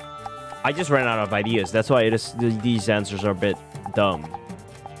 I just ran out of ideas. That's why these answers are a bit dumb.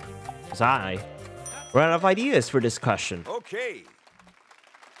 Because I ran out of ideas for this question. Okay.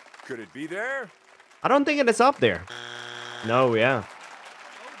 Could it be there? I don't think it is up there. No, yeah.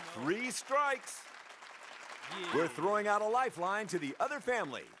 3 strikes. We're throwing out a lifeline to the other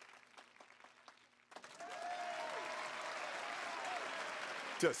family.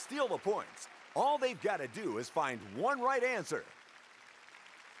 To steal the points, all they've got to do is find one right answer.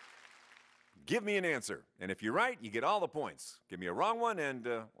 Give me an answer, and if you're right, you get all the points. Give me a wrong one, and,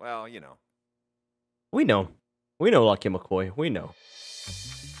 well, you know. We know. We know, Lucky McCoy. We know.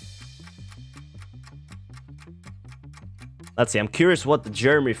 Let's see. I'm curious what the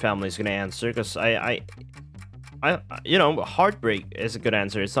Jeremy family is gonna answer, because I, you know, heartbreak is a good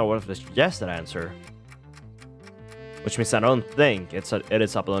answer. It's not one of the suggested answer, which means I don't think it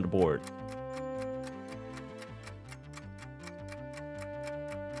is up on the board.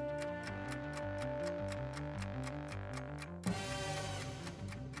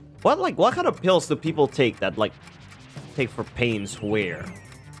 What kind of pills do people take that take for pains where?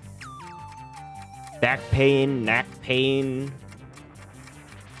 Back pain, neck pain,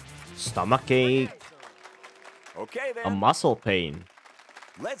 stomach ache, Okay, then. a muscle pain.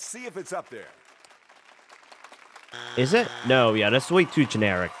 Let's see if it's up there. Is it? No, yeah, that's way too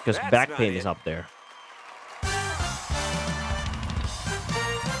generic, because That's back not pain it. is up there.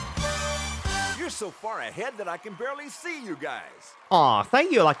 You're so far ahead that I can barely see you guys. Aw,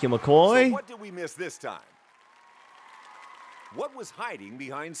 thank you, Lucky So McCoy. what did we miss this time? What was hiding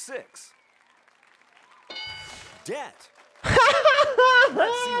behind 6? Debt.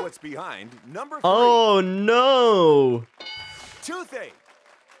 Let's see what's behind number 3. Oh, no. Toothache.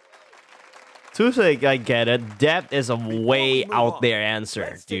 Toothache, I get it. Depth is a way move out on, there answer,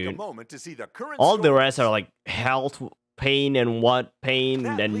 Let's take a dude. moment to see the current All the scores. rest are like health pain and what pain,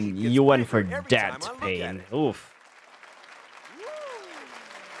 That and lead gets you went for bigger every debt time I look at pain. it. Oof.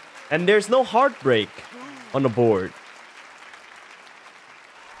 And there's no heartbreak on the board.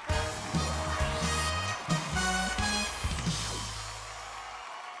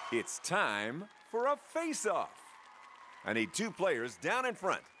 It's time for a face-off. I need 2 players down in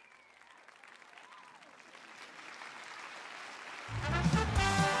front.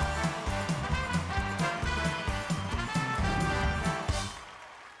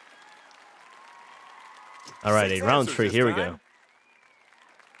 Alrighty, 6 round answers 3, this here we time.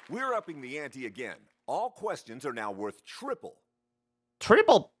 go. We're upping the ante again. All questions are now worth triple.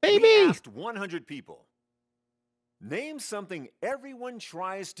 Triple, We baby! asked 100 people. Name something everyone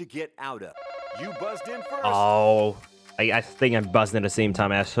tries to get out of. You buzzed in first. Oh, I think I buzzed at the same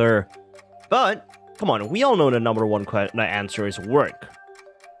time as her. But, come on, we all know the number one answer is work.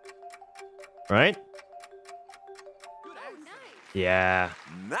 Right? Yeah.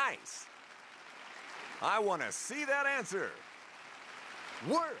 Nice. I want to see that answer.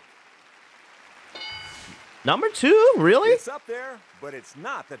 Work. Number 2? Really? It's up there, but it's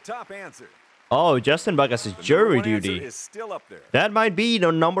not the top answer. Oh, Justin Bucka says The jury number one answer duty. is still up there. That might be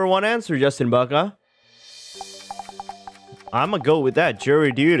the number 1 answer, Justin Bucka. I'm gonna go with that,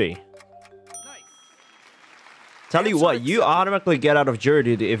 jury duty. Tell you Answer what, you accepted. automatically get out of jury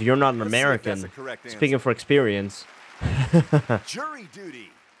duty if you're not an Let's see if that's American. the correct answer. Speaking for experience. Jury duty.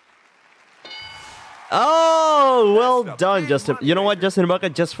 Oh, well That's the done, big Justin. money You know what, maker. Justin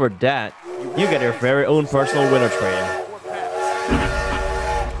Bucka? Just for that, you get your very own personal winner train. Or pass.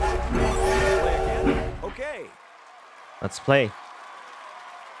 Play again? Okay. Let's play.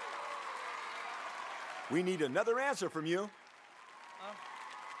 We need another answer from you.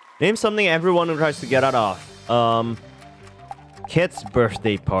 Name something everyone tries to get out of. Kids'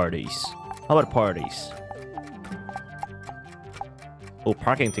 birthday parties. How about parties? Oh,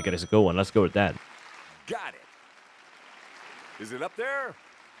 parking ticket is a good one. Let's go with that. Got it. Is it up there?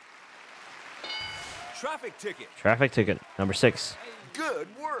 Traffic ticket. Traffic ticket, number 6. Good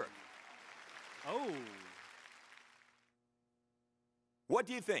work. Oh. What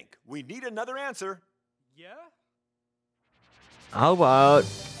do you think? We need another answer. Yeah? How about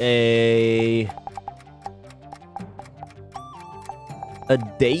a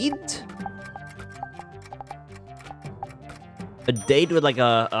date? A date with like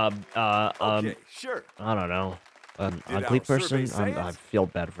Okay, sure. I don't know, an Did ugly our survey person. say I it? feel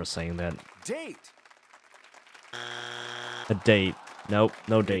bad for saying that. Date. A date. Nope,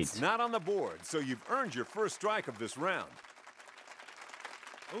 no date. It's not on the board, so you've earned your first strike of this round.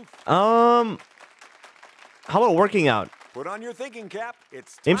 Oof. How about working out? Put on your thinking cap.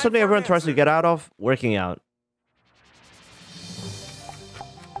 It's Name time something for an everyone tries to answer. get out of. Working out.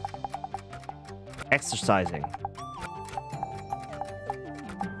 Exercising.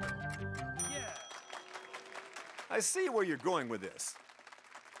 Yeah. I see where you're going with this.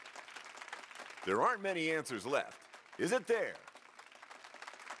 There aren't many answers left. Is it there?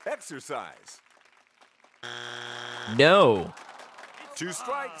 Exercise. No. 2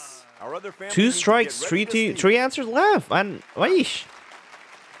 strikes. Our other family Two needs to strikes, get ready to sneak. three answers left. And weesh.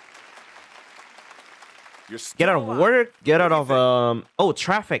 You're Get still out of alive. work. Get What out do you of think? oh,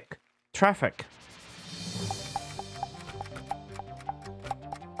 traffic. Traffic.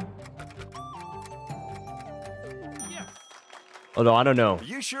 Yeah. Although I don't know. Are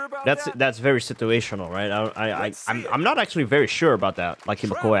you sure about That's that? that's very situational, right? Let's see it. I'm not actually very sure about that. Like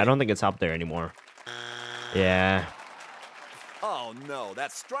McCoy, I don't think it's up there anymore. Yeah. Oh no,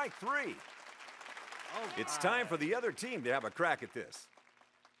 that's strike 3. It's time for the other team to have a crack at this.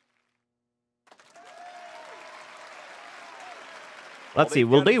 Let's see. they've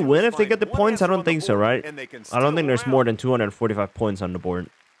Will gotta they do win is if they find get the one points? I answer on don't the think so, board, right? and they can I don't steal think the there's more round. than 245 points on the board.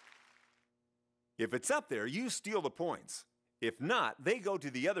 If it's up there, you steal the points. If not, they go to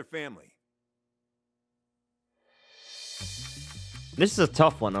the other family. This is a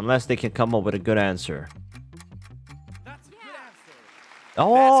tough one unless they can come up with a good answer. That's a good answer.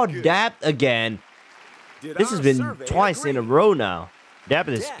 Oh, good. Dap again. Did This has our been survey twice in a agree? row now. Dap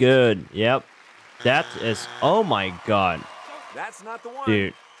is Dap. good. Yep. That is. Oh my god, That's not the one.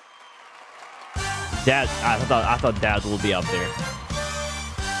 dude. Dad, I thought Dad would be up there.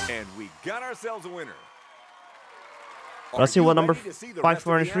 And we got ourselves a winner. Let's see Are what you number ready to see the 5, rest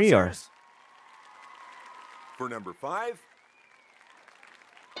 4, of and the 3 are? answers? For number 5,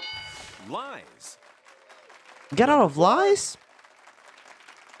 lies, Get out of lies.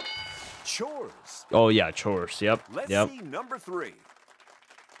 chores. Oh yeah, chores. Yep. Let's Yep. see number 3.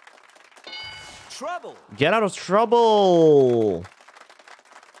 Trouble. Get out of trouble.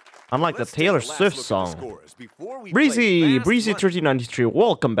 Unlike Let's the take a Taylor last Swift look at the song. scores before we play Breezy, Fast Breezy Money. 1393.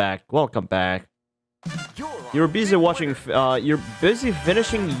 Welcome back. Welcome back. You're You're busy big watching. winner. You're busy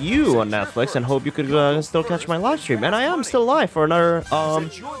finishing You on Netflix, and hope you could still catch my live stream. And I am still live for another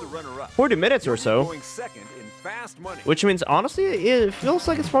Since you're the runner-up, 40 minutes or you'll be so, going second in Fast Money. which means honestly, it feels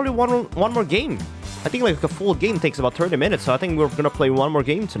like it's probably one more game. I think like a full game takes about 30 minutes, so I think we're gonna play one more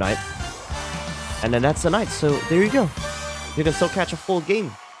game tonight, and then that's the night. So there you go. You can still catch a full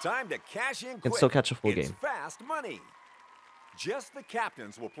game. Time to cash in quick. Can still catch a full It's game. Fast Money. Just the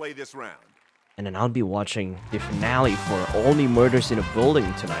captains will play this round. And then I'll be watching the finale for Only Murders in a Building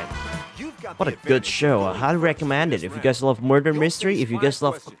tonight. You've got What the a good advantage show. of I going highly first recommend this it. If you round. guys love murder You'll mystery, face if you 5 guys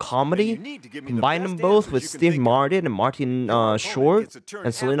love questions, and comedy, you need to give me the combine them best both answers with you can Steve think of. Martin and Martin Your opponent Short gets a turn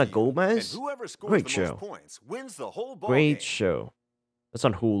and Selena after you, and Gomez. whoever scores Great the show. most points wins the whole ball Great game. show. That's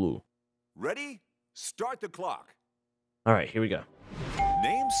on Hulu. Ready? Start the clock. All right, here we go.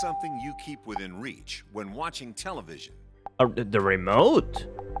 Name something you keep within reach when watching television. The remote?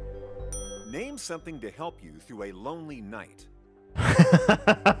 Name something to help you through a lonely night.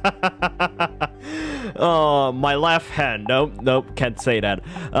 Oh, my left hand. Nope, can't say that.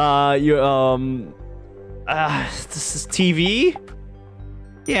 This is TV?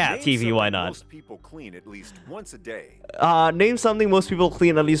 Yeah, Name TV, something why not? Most people clean at least once a day. Name something most people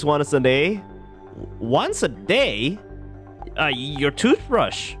clean at least once a day. Once a day? Your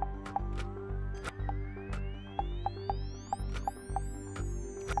toothbrush.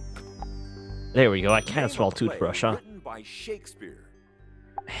 There we go. I Name can't a spell play toothbrush, huh? Written by Shakespeare.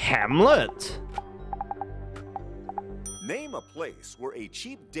 Hamlet. Name a place where a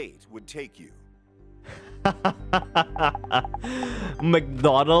cheap date would take you.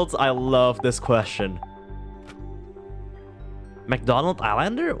 McDonald's. I love this question. McDonald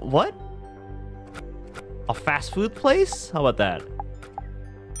Islander? What? A fast food place? How about that?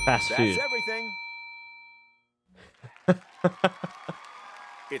 Fast That's food. everything.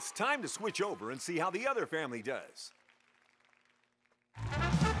 It's time to switch over and see how the other family does.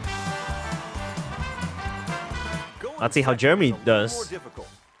 Going Let's see how second Jeremy is a little does. More difficult.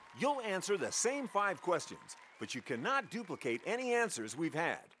 You'll answer the same 5 questions. but you cannot duplicate any answers we've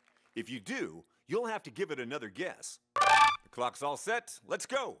had. If you do, you'll have to give it another guess. The clock's all set. Let's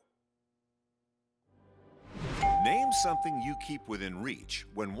go. Name something you keep within reach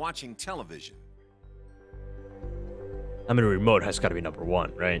when watching television. I mean, a remote has got to be number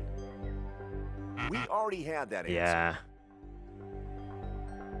one, right? We already had that answer. Yeah.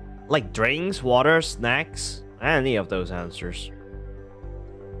 Like drinks, water, snacks, any of those answers.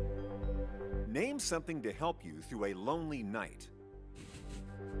 Name something to help you through a lonely night.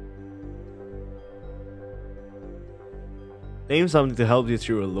 Name something to help you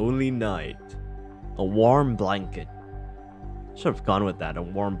through a lonely night. A warm blanket. Should have gone with that, a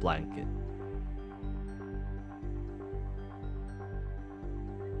warm blanket.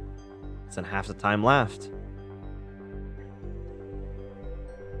 Less than half the time left.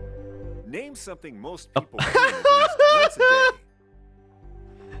 Name something most people do at least once a day.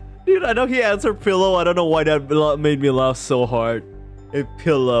 Dude, I know he answered pillow. I don't know why that made me laugh so hard. A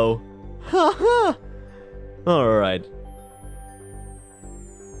pillow. Haha. Alright.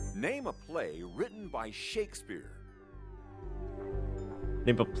 Name a play written by Shakespeare.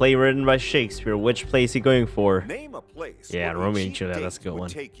 Name a play written by Shakespeare. Which play is he going for? Name a place. Yeah, where a Romeo and cheap Juliet. That's a date good would one.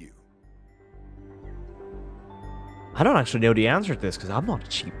 take you. I don't actually know the answer to this because I'm on a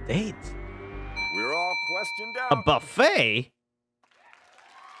cheap date. We're all questioned A out. buffet?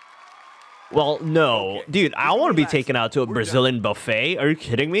 Well, no. Okay, Dude, I keep want to be relaxing. taken out to a We're Brazilian buffet. Are you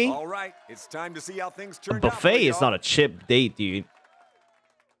kidding me? All right, it's time to see how things A turn out. buffet is not a cheap date, dude.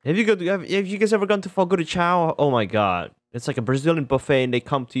 Have you guys ever gone to Fogo de Chao? Oh my god. It's like a Brazilian buffet and they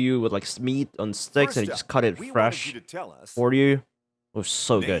come to you with like meat on sticks and they just cut it fresh for you. It was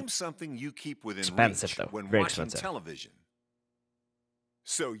so Name good. something you keep within Expensive, reach though. when Very watching expensive. television.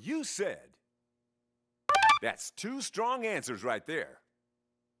 So you said. That's two strong answers right there.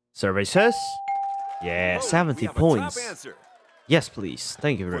 Survey says? Yeah, Oh, 70 we have points. A top answer. Yes, please.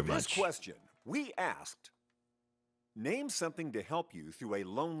 Thank you very For this much. question, we asked, name something to help you through a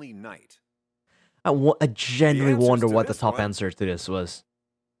lonely night. I genuinely answers wonder to what the this top one- answer to this was.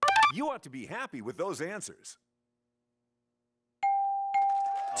 You ought to be happy with those answers.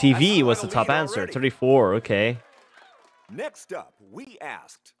 TV That's was quite the a top lead answer. already. 34, okay. Next up, we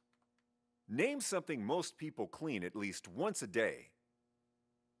asked, name something most people clean at least once a day.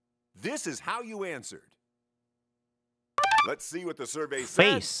 This is how you answered. Let's see what the survey said.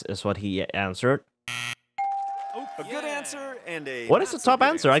 Face is what he answered. Oh, A good answer and a What is the not so top good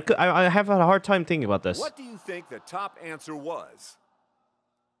answer? I have a hard time thinking about this. What do you think the top answer was?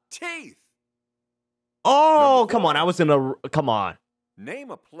 Teeth. Oh, Number come on. 4. I was in a... Come on.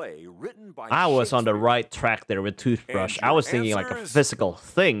 Name a play written by I was on the Shakespeare. right track there with toothbrush. And I your was thinking like a answers? physical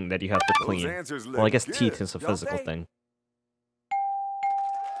thing that you have to Those clean. answers Well, I look guess good, teeth is a don't physical they? thing.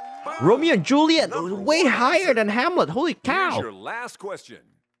 Boom. Romeo and Juliet, Number way 1 higher answer. than Hamlet. Holy Here's cow. your last question.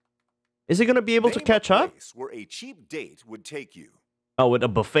 Is he going to be able to Name a catch up? place where a cheap date would take you. Oh, with a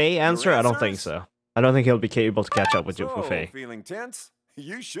buffet answer? I don't think answers? so. I don't think he'll be able to catch up with your So, buffet. feeling tense?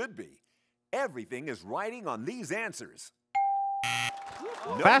 You should be. Everything is riding on these answers.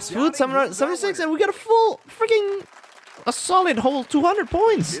 No Fast food, doubting who's our 76, winner. and we got a full freaking... A solid whole 200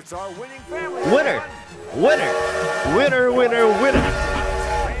 points. It's our winning family. Winner. Winner. Winner, winner, winner.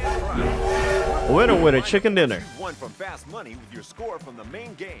 Winner, winner, chicken dinner. You won from Fast Money with your score from the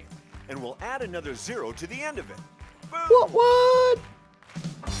main game, and we'll add another 0 to the end of it. Boom. What?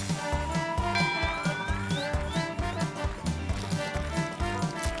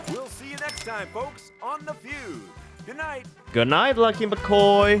 We'll see you next time, folks, on the Feud. Good night. Good night, Lucky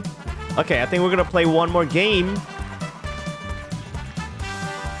McCoy. Okay, I think we're gonna play one more game.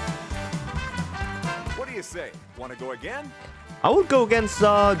 What do you say? Want to go again? I would go against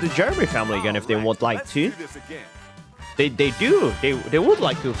the Jeremy family again if they All right, would like let's to. do this again. They do. They would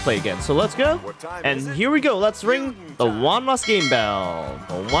like to play again. So let's go. What time And is it? here we go. Let's ring Feud the time. one last game bell.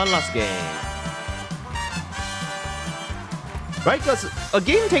 The one last game. Right? Because a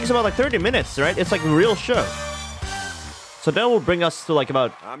game takes about like 30 minutes, right? It's like a real show. So that will bring us to like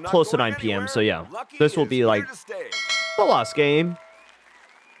about I'm not close to going 9 p.m. anywhere. So yeah, Lucky this will is be here like to stay. the last game.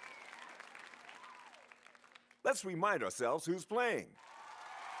 Let's remind ourselves who's playing.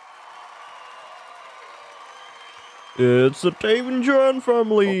 It's the Davin Tjen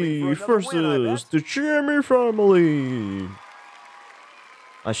family Hoping for another win, I versus the Jeremy family.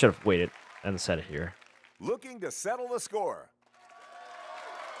 I should have waited and said it here. Looking to settle the score.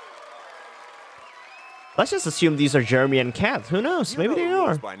 Let's just assume these are Jeremy and Kat. Who knows? You Maybe know they the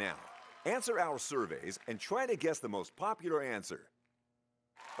rules are. by now. Answer our surveys and try to guess the most popular answer.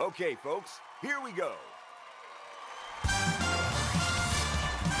 Okay, folks, here we go.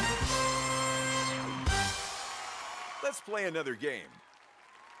 let's play another game.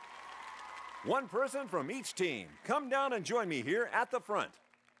 One person from each team. Come down and join me here at the front.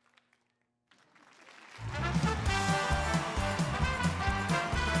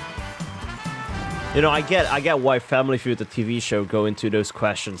 You know, I get why Family Feud, the TV show, go into those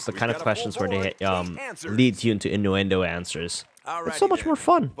questions, the kind of questions where they lead you into innuendo answers. It's so much more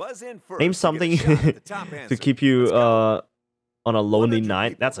fun. Name something to keep you on a lonely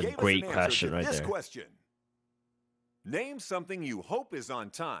night. That's a great question right there. Name something you hope is on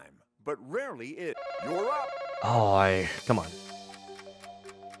time, but rarely is. You're up. Oh, come on.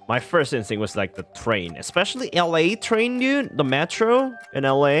 My first instinct was like the train, especially LA train, dude. The metro in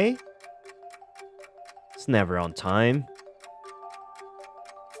LA. It's never on time.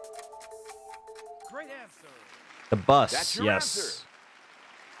 Great answer. The bus, That's your yes. answer.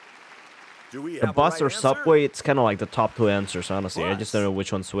 Do we The have bus the or right answer? subway, it's kind of like the top two answers, honestly. I just don't know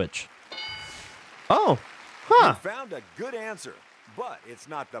which one's which. Oh, You huh. found a good answer, but it's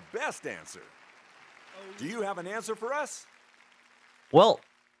not the best answer. Do you have an answer for us? Well,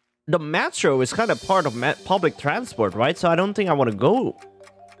 the metro is kind of part of public transport, right? So I don't think I want to go.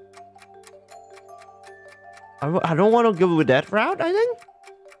 I don't want to go with that route, I think.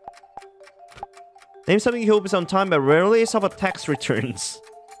 Name something you hope is on time, but rarely is about tax returns.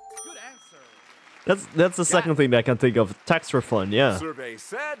 Good answer. That's the second thing that I can think of. Tax refund, yeah. Survey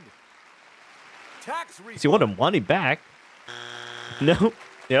said tax refund. So you want the money back? No.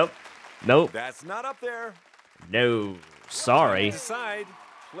 Yep. Nope. That's not up there. No. Sorry. Decide,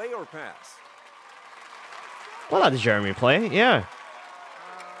 play or pass. Well, let Jeremy play. Yeah.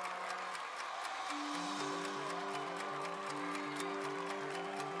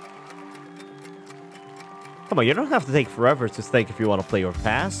 Come on, you don't have to take forever to think if you want to play or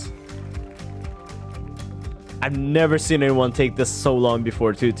pass. I've never seen anyone take this so long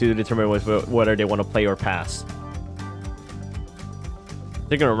before to determine whether they want to play or pass.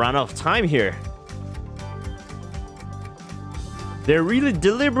 They're gonna run out of time here. They're really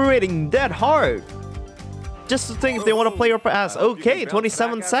deliberating that hard. Just to think if they want to play or pass. Okay,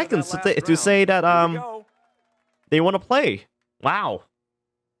 27 seconds to say that they want to play. Wow.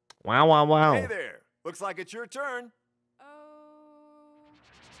 Wow, wow, wow. Hey there. Looks like it's your turn.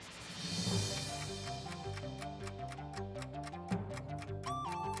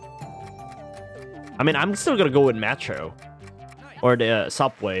 I mean, I'm still gonna go with Metro. Or the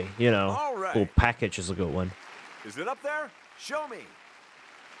subway, you know. All right. Cool package is a good one. Is it up there? Show me.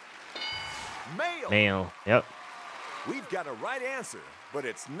 Mail. Mail, yep. We've got a right answer, but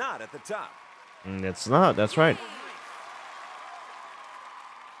it's not at the top. It's not, that's right.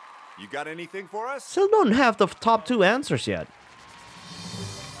 You got anything for us? Still don't have the top two answers yet.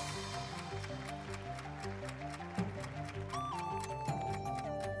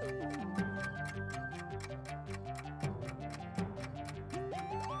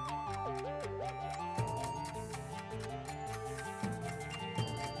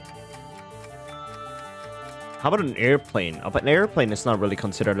 How about an airplane? But an airplane is not really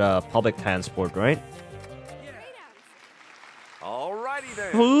considered a public transport, right? Alrighty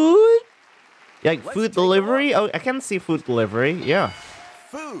then. Food? Yeah, like Let's food take a delivery? look. Oh, I can see food delivery. Yeah.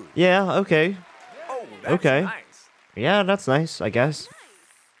 Food. Yeah, okay. Oh, that's Okay. nice. Yeah, that's nice, I guess.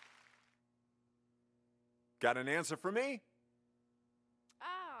 Got an answer for me?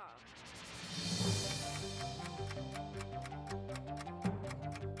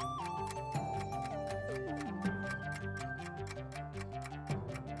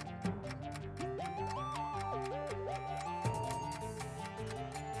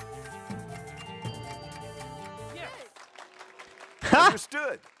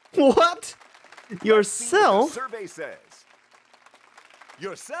 Understood. What? Let's see what Yourself? the survey says.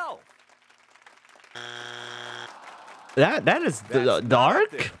 Yourself. That is That's not up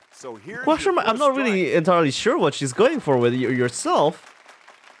dark? there. So here's Question your mark. I'm first not really strike. entirely sure what she's going for with yourself.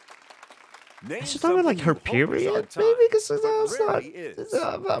 Name She's talking about like something her you hope is on period, time, maybe? Because but that's not. rarely is.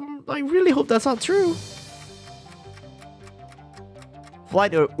 I really hope that's not true.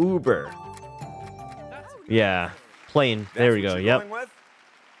 Flight or Uber? Yeah, plane. There we That's go. what you're Yep. going with?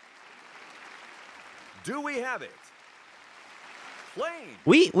 Do we have it? Plane.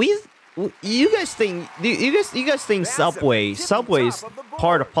 You guys think you guys think That's at the subway tippy is top of the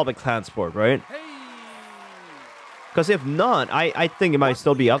part of board. public transport, right? Hey. Because if not, I think it might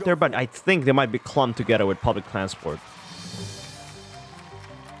still be up there, but I think they might be clumped together with public transport.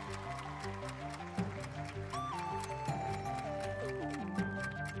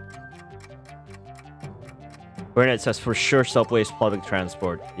 Bernard says for sure subway is public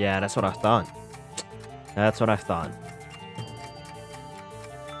transport. Yeah, that's what I thought. That's what I thought.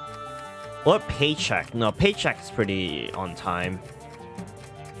 What paycheck? No, paycheck is pretty on time.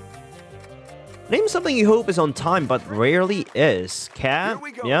 Name something you hope is on time, but rarely is. Cab? Here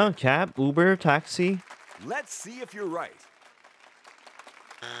we go. Yeah, cab, Uber, taxi. Let's see if you're right.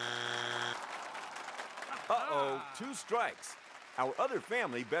 Uh-oh, 2 strikes. Our other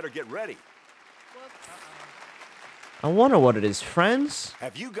family better get ready. I wonder what it is. Friends?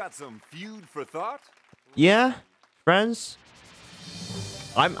 Have you got some food for thought? Yeah, friends.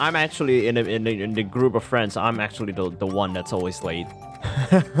 I'm actually in the group of friends. I'm actually the one that's always late.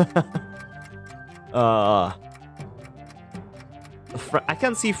 I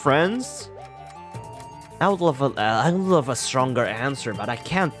can see friends. I would love a stronger answer, but I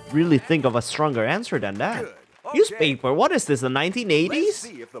can't really think of a stronger answer than that. Good. Okay. Newspaper. What is this? The 1980s? Let's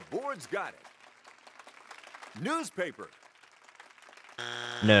see if the board's got it. Newspaper.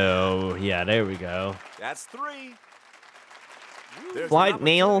 No. Yeah, there we go. That's 3. There's Flight, an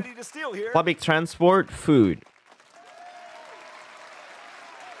mail, opportunity to steal here. public transport, food.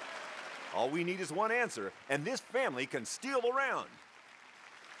 All we need is one answer, and this family can steal around.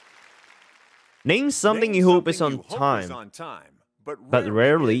 Name something Name you hope is something on you hope time, is on time, but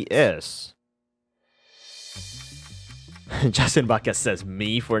rarely is. Justin Bacchus says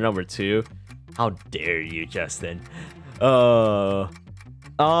me for number 2. How dare you, Justin?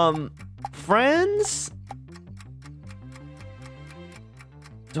 Friends?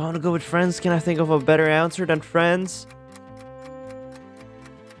 Do I want to go with friends? Can I think of a better answer than friends?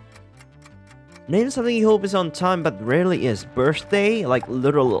 Name something you hope is on time, but rarely is. Birthday? Like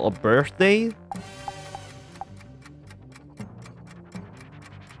literal a birthday?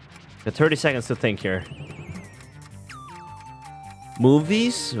 Got 30 seconds to think here.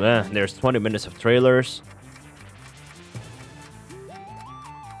 Movies? There's 20 minutes of trailers.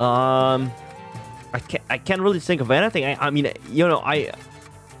 I can't really think of anything. I mean, you know, I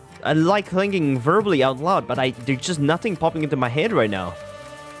like thinking verbally out loud, but there's just nothing popping into my head right now.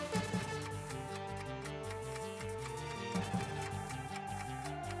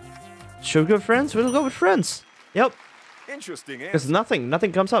 Should we go with friends? We'll go with friends. Yep. Interesting Because answer.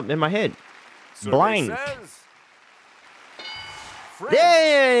 nothing comes up in my head. Survey Blank. says friends.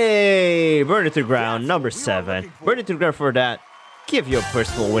 Yay! Burn it to the ground. That's Number what we were 7. looking for. Burn it to the ground for that. Give you a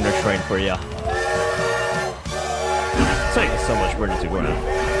personal winner train for ya. Thank you so much, Burn it to the ground.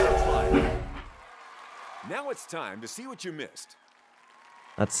 Now it's time to see what you missed.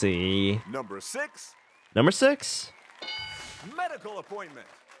 Let's see. Number 6, Number 6. medical appointment.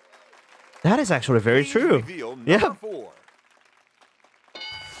 That is actually very Please true. reveal Yeah. number 4.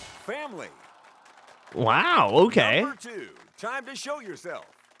 Family. Wow, okay. Number 2, time to show yourself.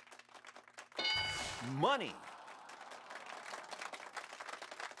 Money.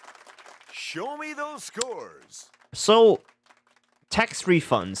 Show me those scores. So, tax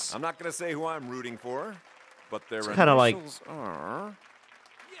refunds. I'm not going to say who I'm rooting for, but their It's kinda like- initials are...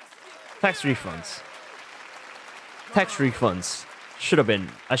 Tax refunds. Tax refunds. Should have been.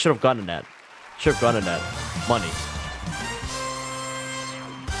 I should have gotten that. Should have gotten that. Money.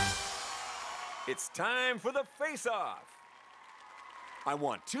 It's time for the face-off. I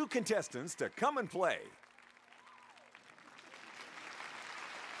want 2 contestants to come and play.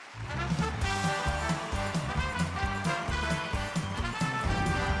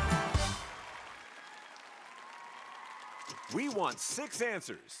 We want 6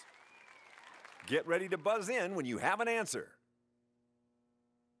 answers. Get ready to buzz in when you have an answer.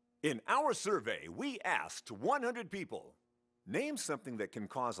 In our survey, we asked 100 people, name something that can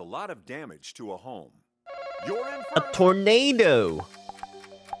cause a lot of damage to a home. You're in A for tornado.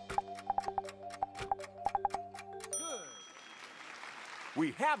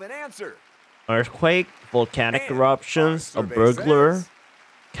 We have an answer. Earthquake, volcanic And eruptions, our a survey burglar. says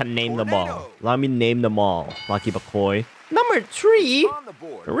Can name them all. tornado. Let me name them all. Lucky McCoy. Number 3? On the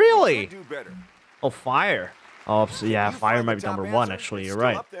board. Really? You can do better. Oh, fire. Oh, so yeah, You fire find might the be top number 1, answer, actually. it's You're still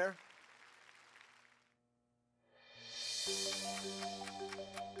right. up there.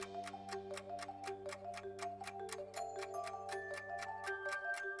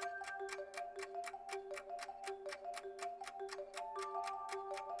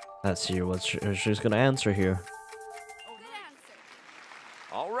 Let's see what she's gonna answer here.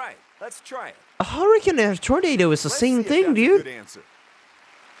 All right, let's try it. A hurricane and a tornado is the Let's same see if thing, that's a dude. Good answer.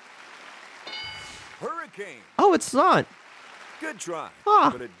 Hurricane. Oh, it's not. Good try. Ah.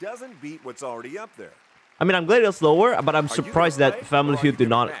 But it doesn't beat what's already up there. I mean, I'm glad it's lower, but I'm you surprised gonna that play, Family or are Feud you did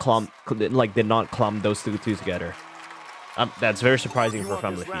gonna not pass? did not clump those two together. That's very surprising You for want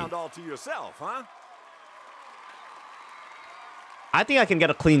Family this round Feud. all to yourself, huh? I think I can get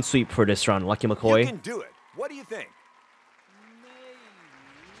a clean sweep for this round, Lucky You McCoy. can do it. What do you think?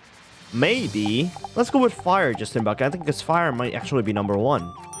 Maybe. Let's go with fire, Justin Buck. I think this fire might actually be number 1.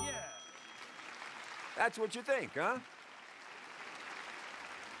 Yeah. That's what you think, huh?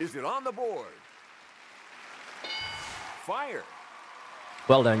 Is it on the board? Fire.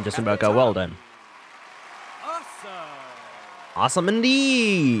 Well done, Justin At Buck. the Well top. done. Awesome. Awesome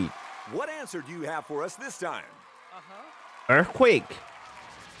indeed. What answer do you have for us this time? Earthquake.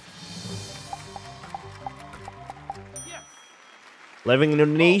 Yes. Living in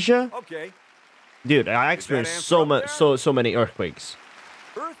Indonesia? Okay. Dude, I experienced so much, so many earthquakes.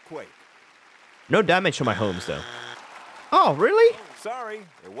 Earthquake. No damage to my homes though. Oh, really? Sorry,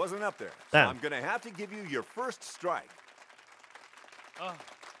 it wasn't up there. So Damn. I'm gonna have to give you your first strike.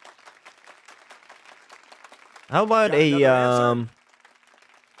 How about Got a another answer?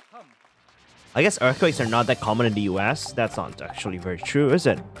 I guess earthquakes are not that common in the US. That's not actually very true, is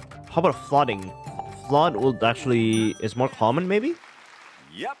it? How about flooding? Flood will actually is more common, maybe?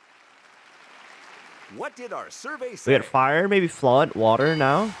 Yep. What did our survey say? We got fire, maybe flood, water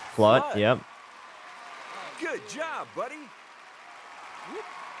now. Flood, Flood. yep. Good job, buddy.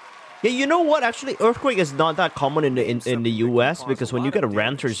 Yeah, you know what? Actually, earthquake is not that common in the US because when you get a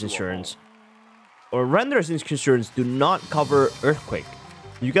renter's insurance, or renter's insurance do not cover earthquake.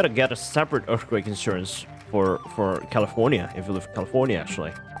 You gotta get a separate earthquake insurance for California if you live in California,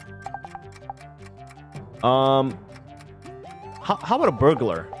 actually. How about a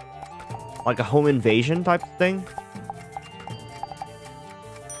burglar? Like a home invasion type thing?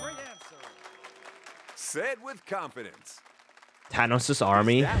 Great answer. Said with confidence. Thanos'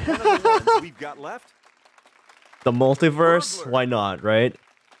 army? Is that one of the ones we've got left? The multiverse? Burglar. Why not, right?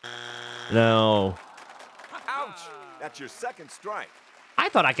 No. Ouch! That's your second strike. I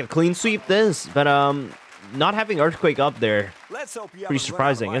thought I could clean sweep this, but not having earthquake up there. Let's hope you Pretty haven't run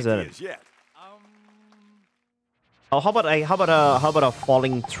out of surprising, isn't it? ideas yet. Oh, how about a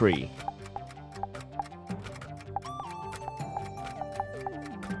falling tree?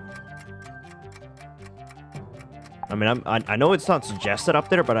 I mean, I know it's not suggested up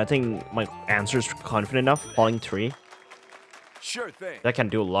there, but I think my answer is confident enough. Falling tree Sure thing. that can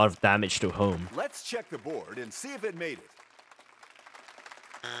do a lot of damage to home. Let's check the board and see if it made it.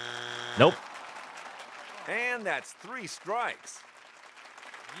 Nope. And that's 3 strikes.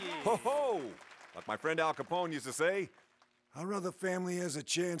 Ho ho! Like my friend Al Capone used to say, our other family has a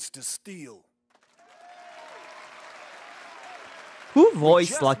chance to steal. Who We voiced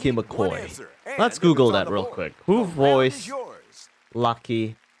just Lucky need one McCoy? answer, and Let's if Google it's on that the real board, quick. the Who round is voiced yours.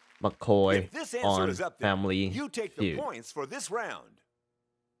 Lucky McCoy If this answer on is up there, Family you take the Feud? points for this round.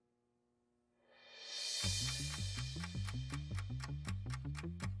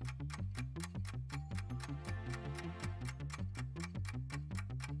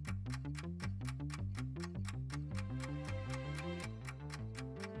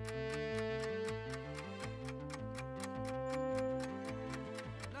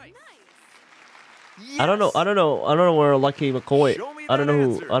 Nice. I don't know. I don't know where Lucky McCoy. Show me I don't that know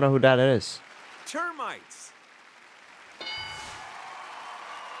answer. who. I don't know who that is. Termites.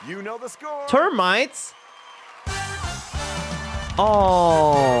 You know the score. Termites.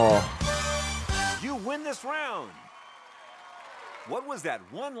 Oh, You win this round. What was that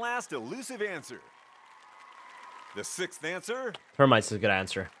one last elusive answer? The 6th answer? termites is a good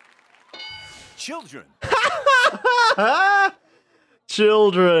answer. Children.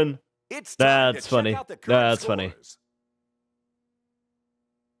 Children. It's time That's to funny. check out the current That's funny. scores.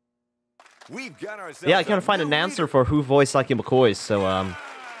 We've got ourselves Yeah, I a can't find an new answer leader. for who voiced Lucky McCoy. So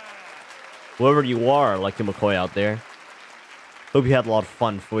whoever you are, Lucky McCoy out there, hope you had a lot of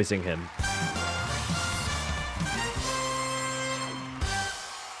fun voicing him.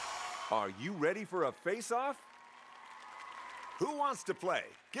 Are you ready for a face-off? Who wants to play?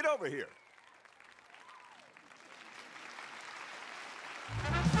 Get over here.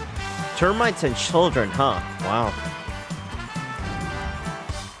 Termites and children, huh? Wow.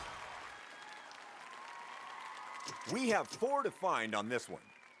 We have 4 to find on this one.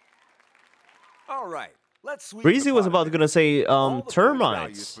 All right, let's sweep Breezy the was pot a about bit. gonna say All the point values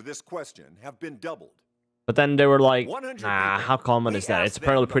termites, for this question have been doubled. but then they were like, 100 nah, people. how common We is that? asked It's them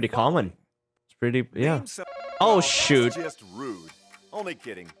apparently the pretty common. following. It's pretty, yeah. Name some- Oh, Well, that's shoot. just rude. Only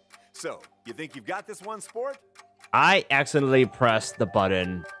kidding. So, you think you've got this one, sport? I accidentally pressed the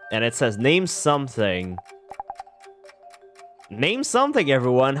button and it says name something. Name something,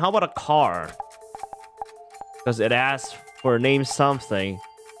 everyone. How about a car? Because it asks for name something.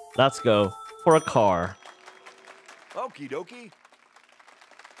 Let's go for a car. Okie dokie.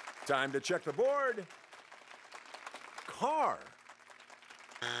 Time to check the board.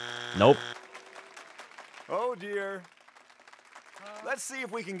 Let's see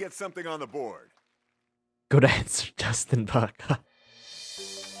if we can get something on the board. Good answer, Justin Buck.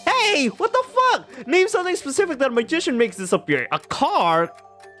 Hey, what the fuck? Name something specific that a magician makes disappear. A card?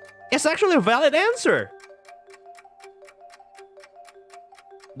 It's actually a valid answer.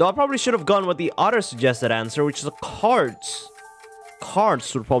 Though I probably should have gone with the other suggested answer, which is the cards.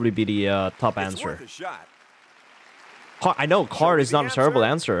 Cards would probably be the top answer. Worth a shot. I know, card is not a terrible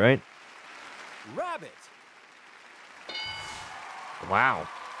answer, right? Rabbit. Wow.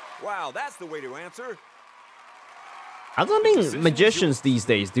 Wow, that's the way to answer. I don't think magicians these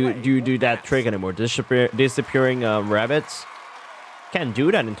days do that trick anymore. Disappearing rabbits. Can't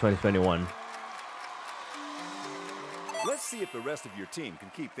do that in 2021. Let's see if the rest of your team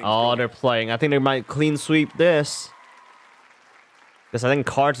can keep things Oh, going. they're playing. I think they might clean sweep this. Because I think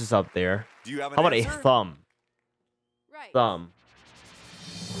cards is up there. Do you have an How about a answer? thumb? Right. Thumb.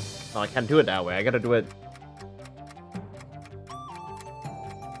 Oh, I can't do it that way. I gotta do it.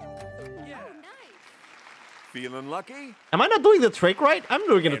 Yeah. Oh, nice. Feeling lucky? Am I not doing the trick right? I'm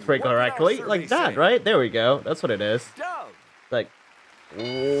doing the And trick what did our correctly. survey Like that, say? right? There we go. That's what it is. Dove. Like,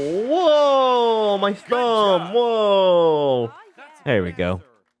 whoa, my thumb. job. Whoa. Oh, yeah. There we go.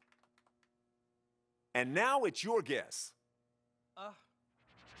 And now it's your guess.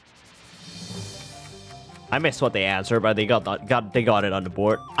 I missed what they answered, but they got it on the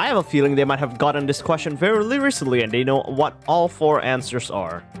board. I have a feeling they might have gotten this question very recently and they know what all 4 answers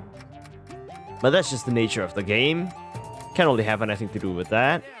are. But that's just the nature of the game. Can't really have anything to do with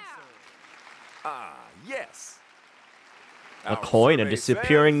that. Ah, yes. A Our coin, a survey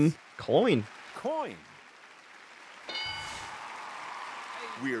disappearing says coin. coin.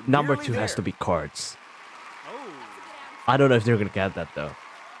 We're Number nearly 2 has there. to be cards. Oh. I don't know if they're gonna get that though.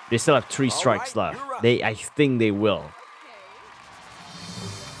 They still have 3 strikes right, left. you're right. I think they will. Okay.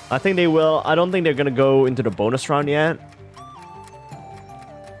 I think they will. I don't think they're gonna go into the bonus round yet.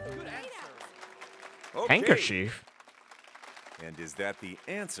 Good answer. Okay. Handkerchief. And is that the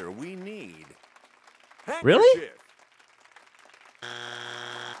answer we need? Really? Handkerchief.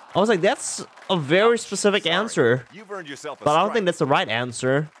 I was like, that's a very specific Sorry. answer. You've earned yourself a But I don't strike. think that's the right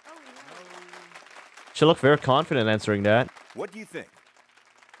answer. Oh, no. She looked very confident answering that. What do you think?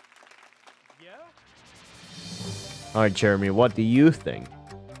 Yeah. Alright, Jeremy, what do you think?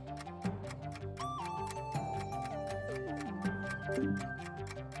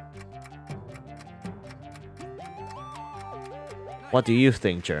 What do you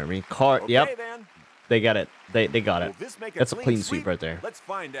think, Jeremy? Card. Okay, Yep, then. they got it. They got it. Will this make That's a clean sweep right there. Let's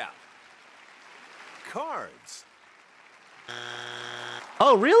find out. Cards.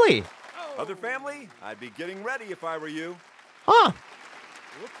 Oh, really? Other family? I'd be getting ready if I were you. Huh.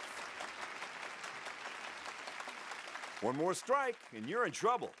 One more strike, and you're in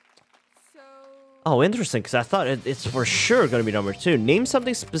trouble. So. Oh, interesting, because I thought it's for sure going to be number 2. Name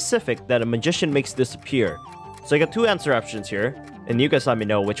something specific that a magician makes disappear. So I got 2 answer options here, and you guys let me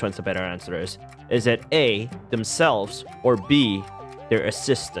know which one's the better answer is. Is it A, themselves, or B, their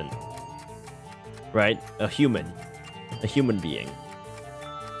assistant? Right? A human being.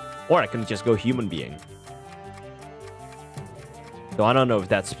 Or I can just go human being. So I don't know if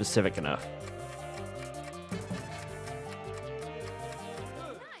that's specific enough.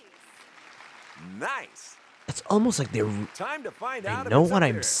 Nice. It's almost like they Time to find out if know it's what up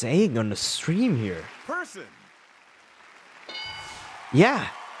I'm there. saying on the stream here. Person. Yeah.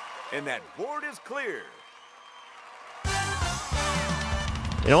 And that board is clear.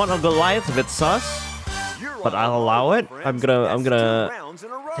 You know what? I'll go lie. It's a bit sus. You're But on I'll a roll, allow it. friends. I'm gonna That's 2 rounds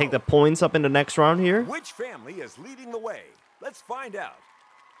in a row. take the points up in the next round here. Which family is leading the way? Let's find out.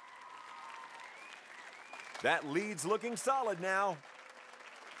 That lead's looking solid now.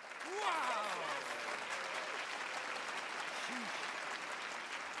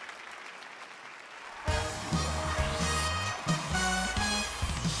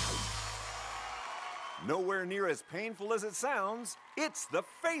 Nowhere near as painful as it sounds. It's the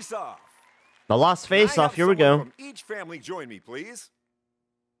face-off. The last Can I face off. have Here we someone go. From each family, join me, please.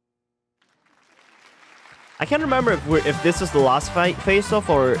 I can't remember if this is the last face off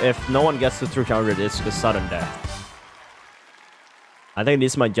or if no one gets to 300, it's a sudden death. I think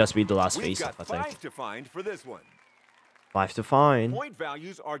this might just be the last We've face got off. I 5 think to find for this one. 5 to find. Point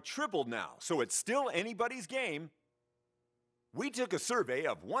values are tripled now, so it's still anybody's game. We took a survey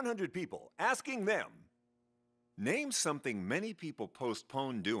of 100 people, asking them, name something many people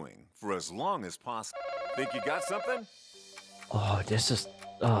postpone doing for as long as possible. Think you got something? Oh, this is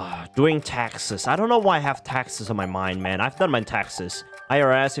doing taxes. I don't know why I have taxes on my mind, man. I've done my taxes.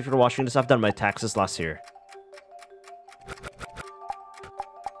 IRS, if you're watching this, I've done my taxes last year.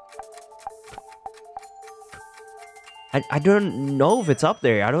 I don't know if it's up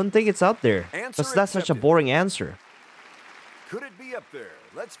there. I don't think it's up there. Answer Because that's such a accepted. boring answer. Could it be up there?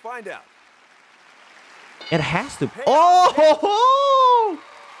 Let's find out. It has to. Oh! Ho, ho!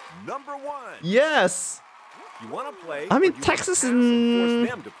 Number 1. Yes! You want to play? I mean, or you Texas wanna pass and is- force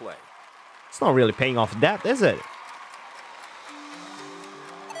them to play. It's not really paying off that, is it?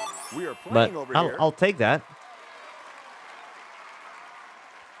 We are But playing over here. I'll take that.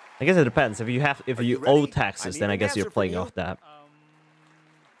 I guess it depends. If you Are you owe ready? taxes, I then need I an guess you're answer from playing you. off that.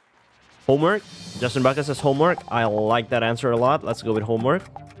 Homework? Justin Bucket says homework. I like that answer a lot. Let's go with homework.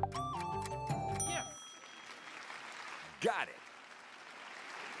 Yes. Got it.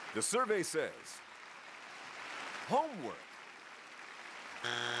 The survey says homework.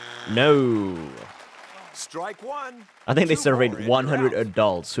 No. Strike 1. I think they 2 surveyed more and 100 you're out.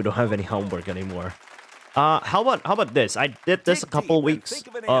 adults who don't have any homework anymore. How about this? I did this a Dig couple deep and weeks. think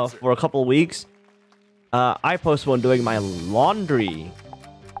of an answer. For a couple weeks. I postponed doing my laundry.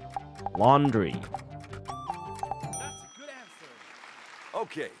 Laundry. That's a good answer.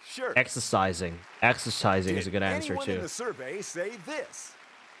 Okay, sure. Exercising. Exercising is a good answer Anyone in too. the survey say this?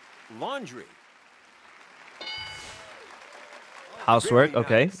 Laundry. Housework. Very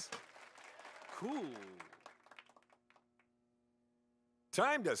Okay. nice. Cool.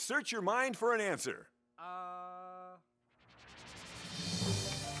 Time to search your mind for an answer.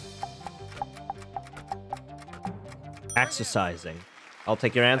 Exercising. I'll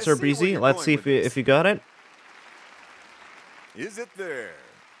take your answer, see where Breezy. you're Let's going see with if this. you got it. Is it there?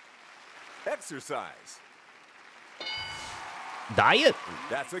 Exercise. Diet.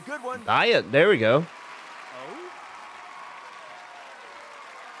 That's a good one. Diet. There we go. Oh.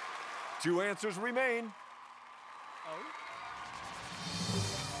 2 answers remain. Oh.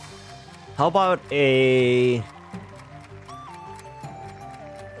 How about a...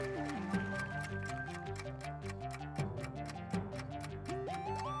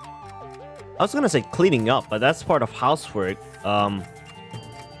 I was gonna say cleaning up, but that's part of housework.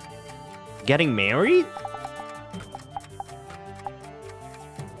 Getting married?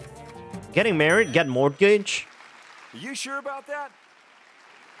 Getting married? Get mortgage? Are you sure about that?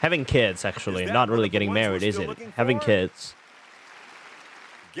 Having kids, actually. Is that Not one really of the getting ones we're married, is still it? looking Having for? kids.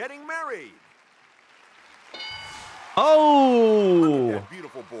 Getting married. Look Oh! at that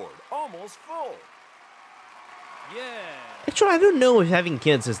beautiful board. Almost full. Yeah. Actually, I don't know if having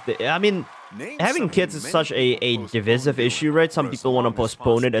kids is the... I mean, Name having something kids is many such a people divisive postpone issue, doing right? Some for as people want to long as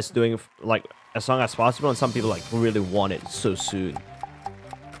postpone it possible. as doing, like, as long as possible, and some people, like, really want it so soon.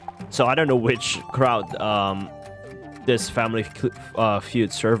 So I don't know which crowd this family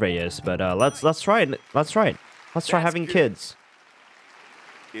feud survey is, but let's try it. Let's try it. Let's try That's having good. kids.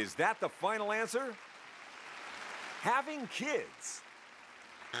 Is that the final answer? Having kids.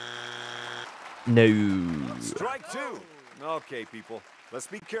 No. Strike 2. Okay, people. Let's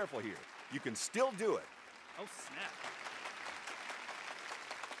be careful here. You can still do it. Oh, snap.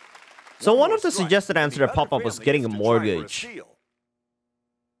 So one more of the strike, suggested and answer the that popped other up was family getting a gets to try for mortgage. steal.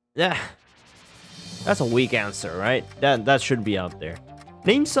 Yeah. That's a weak answer, right? That should be out there.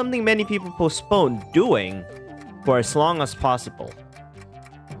 Name something many people postpone doing for as long as possible.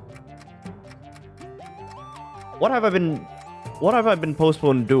 What have I been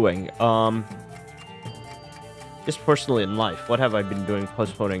postponed doing? Just personally in life, what have I been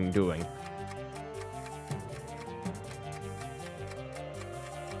postponing doing?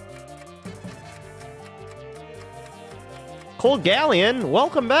 Cole Galleon,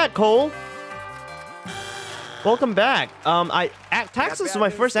 welcome back, Cole. Welcome back. Taxes is That my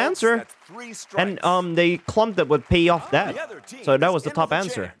bad first news, folks, answer, that's 3 strikes. and they clumped it with pay off that. The other team So that is was the in top with a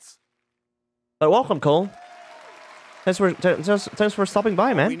answer. chance. But welcome, Cole. Thanks for stopping by, All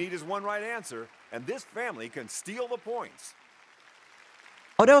we man. need is one right answer, and this family can steal the points.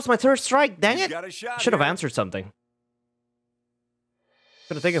 Oh, that was my third strike. Dang You've it! got a shot Should have here. answered something.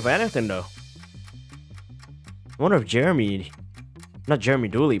 Couldn't think of anything though. I wonder if Jeremy, not Jeremy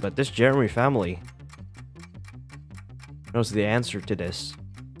Dooley, but this Jeremy family knows the answer to this.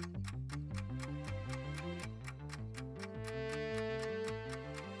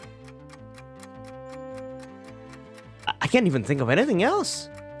 I can't even think of anything else.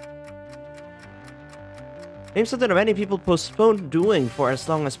 Name something that many people postpone doing for as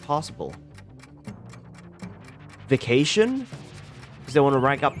long as possible. Vacation? Because they want to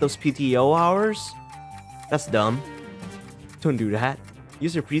rank up those PTO hours? That's dumb. Don't do that.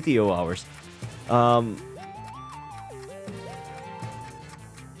 Use your PTO hours.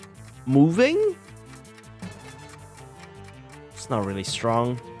 Moving? It's not really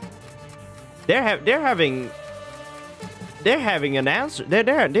strong. They're having an answer.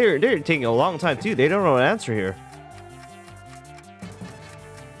 They're taking a long time too. They don't know an answer here.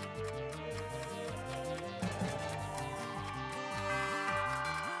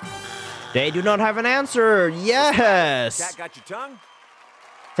 They do not have an answer. Yes. Cat got your tongue?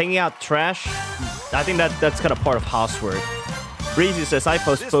 Taking out trash. I think that's kind of part of housework. Breezy says I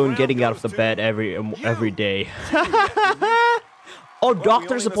postpone getting out of the bed every day. Oh,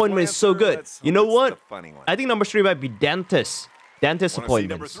 doctor's appointment is so good. You know what? I think number 3 might be dentist. Dentist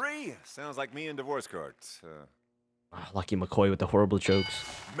appointments. Number 3? Sounds like me in divorce cards. Lucky McCoy with the horrible jokes.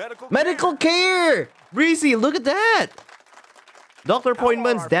 Medical care! Breezy, look at that! Doctor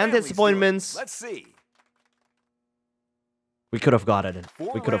appointments, dentist appointments. Let's see. We could have got it in.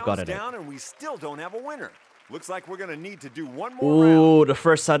 We could have got it in. Down and we still don't have a winner. Looks like we're gonna need to do one more round. Ooh, the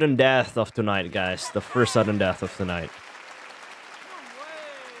first sudden death of tonight, guys. The first sudden death of tonight.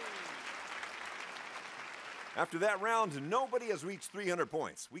 After that round, nobody has reached 300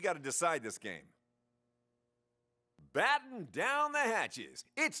 points. We got to decide this game. Batten down the hatches.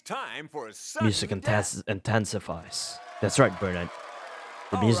 It's time for a sudden Music death. intensifies. That's right, Bernard.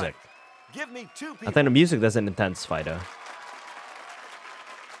 The All music. right. Give me 2 people. I think the music doesn't intensify though.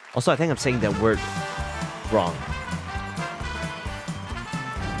 Also, I think I'm saying that word wrong.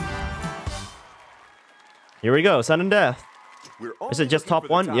 Here we go, sudden death. Is it just top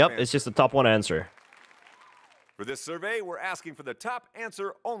 1? Yep, it's just the top 1 answer. For this survey, we're asking for the top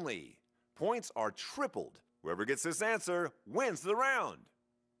answer only. Points are tripled. Whoever gets this answer wins the round.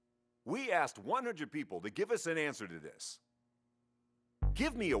 We asked 100 people to give us an answer to this.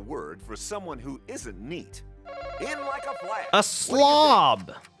 Give me a word for someone who isn't neat. In like a flash. A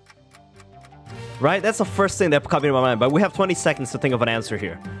slob! Right? That's the first thing that popped into my mind, but we have 20 seconds to think of an answer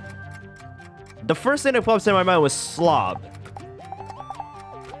here. The first thing that pops in my mind was slob.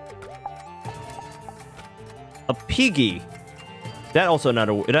 A piggy. That's also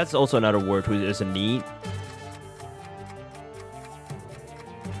another word who isn't neat.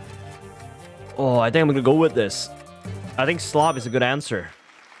 Oh, I think I'm gonna go with this. I think slob is a good answer.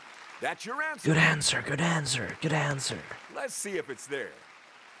 That's your answer. Good answer, good answer, good answer. Let's see if it's there.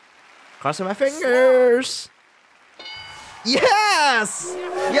 Crossing my fingers. Yes!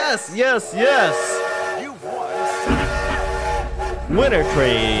 Yes, yes, yes! You've won. Winner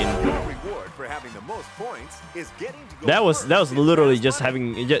train. Your reward for having the most points is getting to go That was first in literally fast just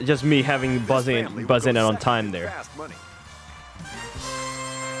money. just me having This buzzing family will go in on second time in there. fast money.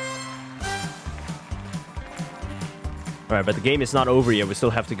 All right, but the game is not over yet. We still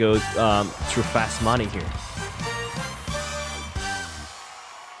have to go through fast money here.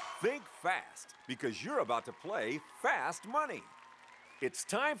 Think fast, because you're about to play fast money. It's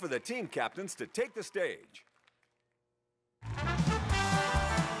time for the team captains to take the stage.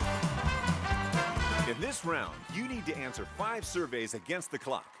 In this round, you need to answer 5 surveys against the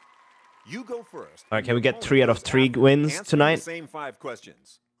clock. You go first. All right, can we get 3 out of 3 wins Answer tonight? the same 5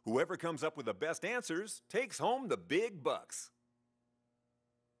 questions. Whoever comes up with the best answers takes home the big bucks.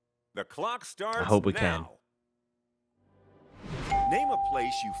 The clock starts now. I hope we can. Name a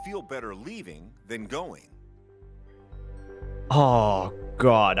place you feel better leaving than going. Oh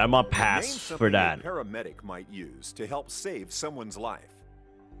God, I'm on Name pass something for that. a paramedic might use to help save someone's life.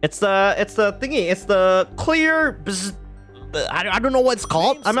 It's the thingy. It's the clear. I don't know what it's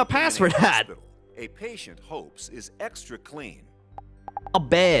called. Name I'm a something pass in for a that. hospital a patient hopes is extra clean. A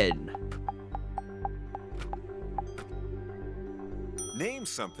bed. Name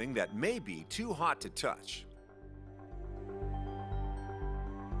something that may be too hot to touch.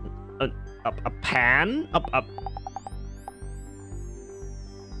 A pan.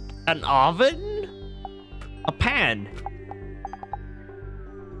 An oven. A pan.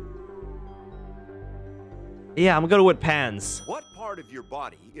 Yeah, I'm gonna go with pans. What part of your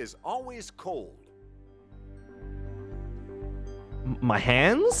body is always cold? My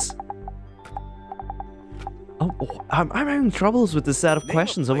hands? Oh, I'm having troubles with this set of Name a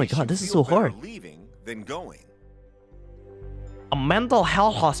questions. Oh my place God, you this is feel so better hard. Leaving than going. A mental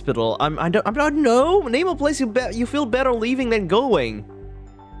health hospital. I don't know. Name a place you feel better leaving than going.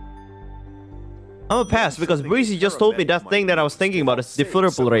 I'm a pass because Breezy just told me that thing that I was thinking about is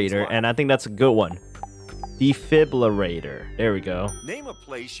defibrillator, and I think that's a good one. Defibrillator. There we go. Name a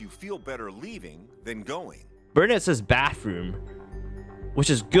place you feel better leaving than going. Burnett says bathroom, which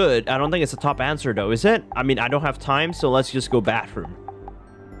is good. I don't think it's a top answer though, is it? I mean, I don't have time, so let's just go bathroom.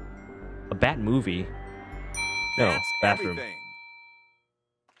 A bad movie. No, That's bathroom. everything.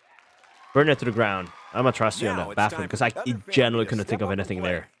 Burn it to the ground. I'm gonna trust you on Now that it's bathroom time because for I the other family generally to couldn't think step of up and anything play.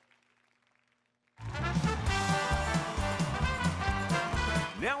 there.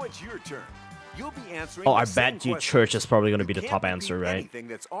 Now it's your turn. You'll be answering. Oh, the I same bet you questions. church is probably gonna be the You top can't answer, repeat right? Anything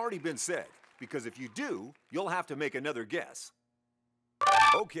that's already been said, because if you do, you'll have to make another guess.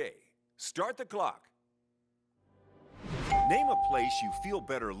 Okay, start the clock. Name a place you feel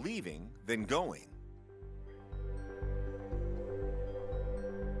better leaving than going.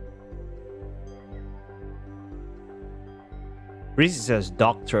 Reese says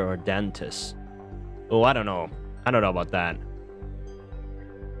doctor or dentist. Oh, I don't know. I don't know about that.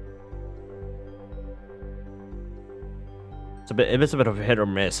 It's a bit of a hit or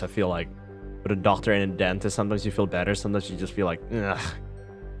miss, I feel like. With a doctor and a dentist, sometimes you feel better, sometimes you just feel like, ugh.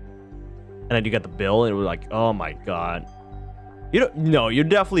 And then you get the bill, and we're like, oh my god. You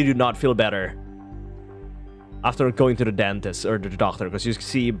definitely do not feel better after going to the dentist or the doctor, because you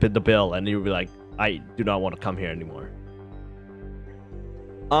see the bill, and you'll be like, I do not want to come here anymore.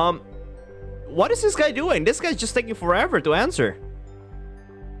 What is this guy doing? This guy's just taking forever to answer.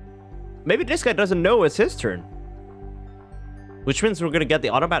 Maybe this guy doesn't know it's his turn. Which means we're gonna get the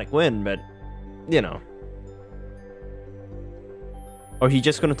automatic win, but, you know. Or he's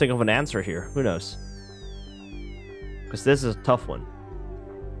just gonna think of an answer here. Who knows? Because this is a tough one.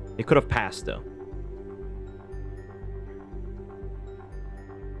 He could have passed, though.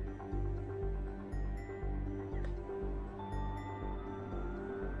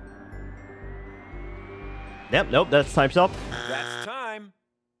 Yep, nope, that's time's up. That's time.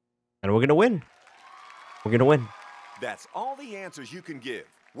 And we're gonna win. We're gonna win. That's all the answers you can give.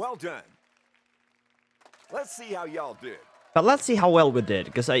 Well done. Let's see how y'all did. But let's see how well we did,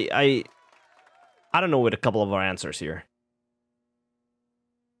 because I don't know with a couple of our answers here.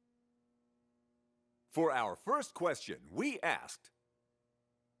 For our first question, we asked,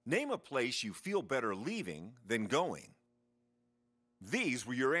 name a place you feel better leaving than going. These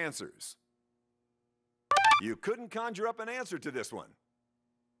were your answers. You couldn't conjure up an answer to this one.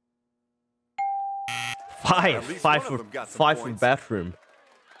 Five for bathroom.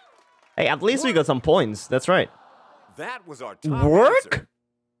 Hey, at least we got some points. That's right. That was our top Work? answer.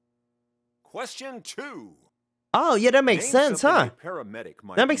 Question 2. Oh, yeah, that makes sense, huh?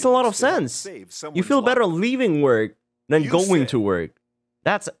 That makes a lot of sense. You feel better leaving work than going to work.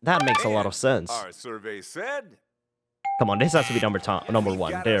 That makes a lot of sense. Our survey said, come on, this has to be number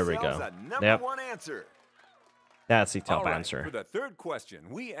one. There we go. Yep. One answer. That's the top All right, answer. For the third question,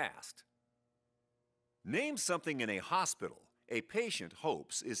 we asked, name something in a hospital a patient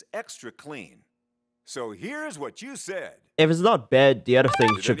hopes is extra clean. So here's what you said. If it's not bed, the other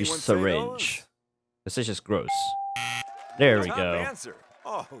thing Did should be anyone say syringe. those? This is just gross. There we Top go. answer.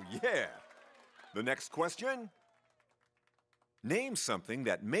 Oh, yeah. The next question. Name something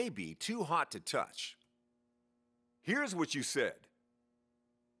that may be too hot to touch. Here's what you said.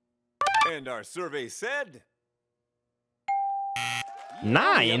 And our survey said...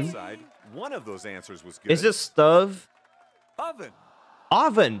 9? Outside, one of those answers was good. Is this stove? Oven.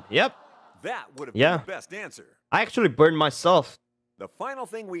 Oven. Yep. That would have been the best answer. I actually burned myself. The final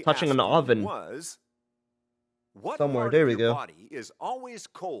thing we touching asked an oven was, what somewhere. part There of we your go. body is always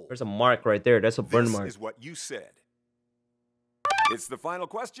cold? There's a mark right there. That's a burn This mark. is what you said. It's the final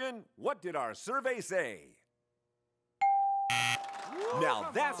question. What did our survey say? Now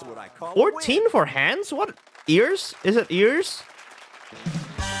that's what I call 14 for hands? What? Ears? Is it ears?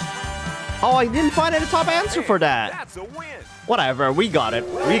 Oh, I didn't find any top answer for that. That's a win. Whatever, we got it.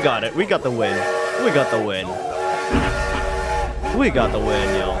 We got it. We got the win. We got the win. We got the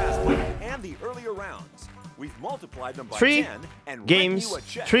win, yo. And the earlier rounds, we've multiplied them by 3 10 and games, written you a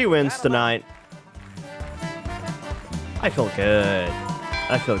check 3 wins for that amount. tonight. I feel good.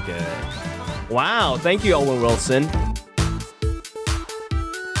 I feel good. Wow, thank you, Owen Wilson.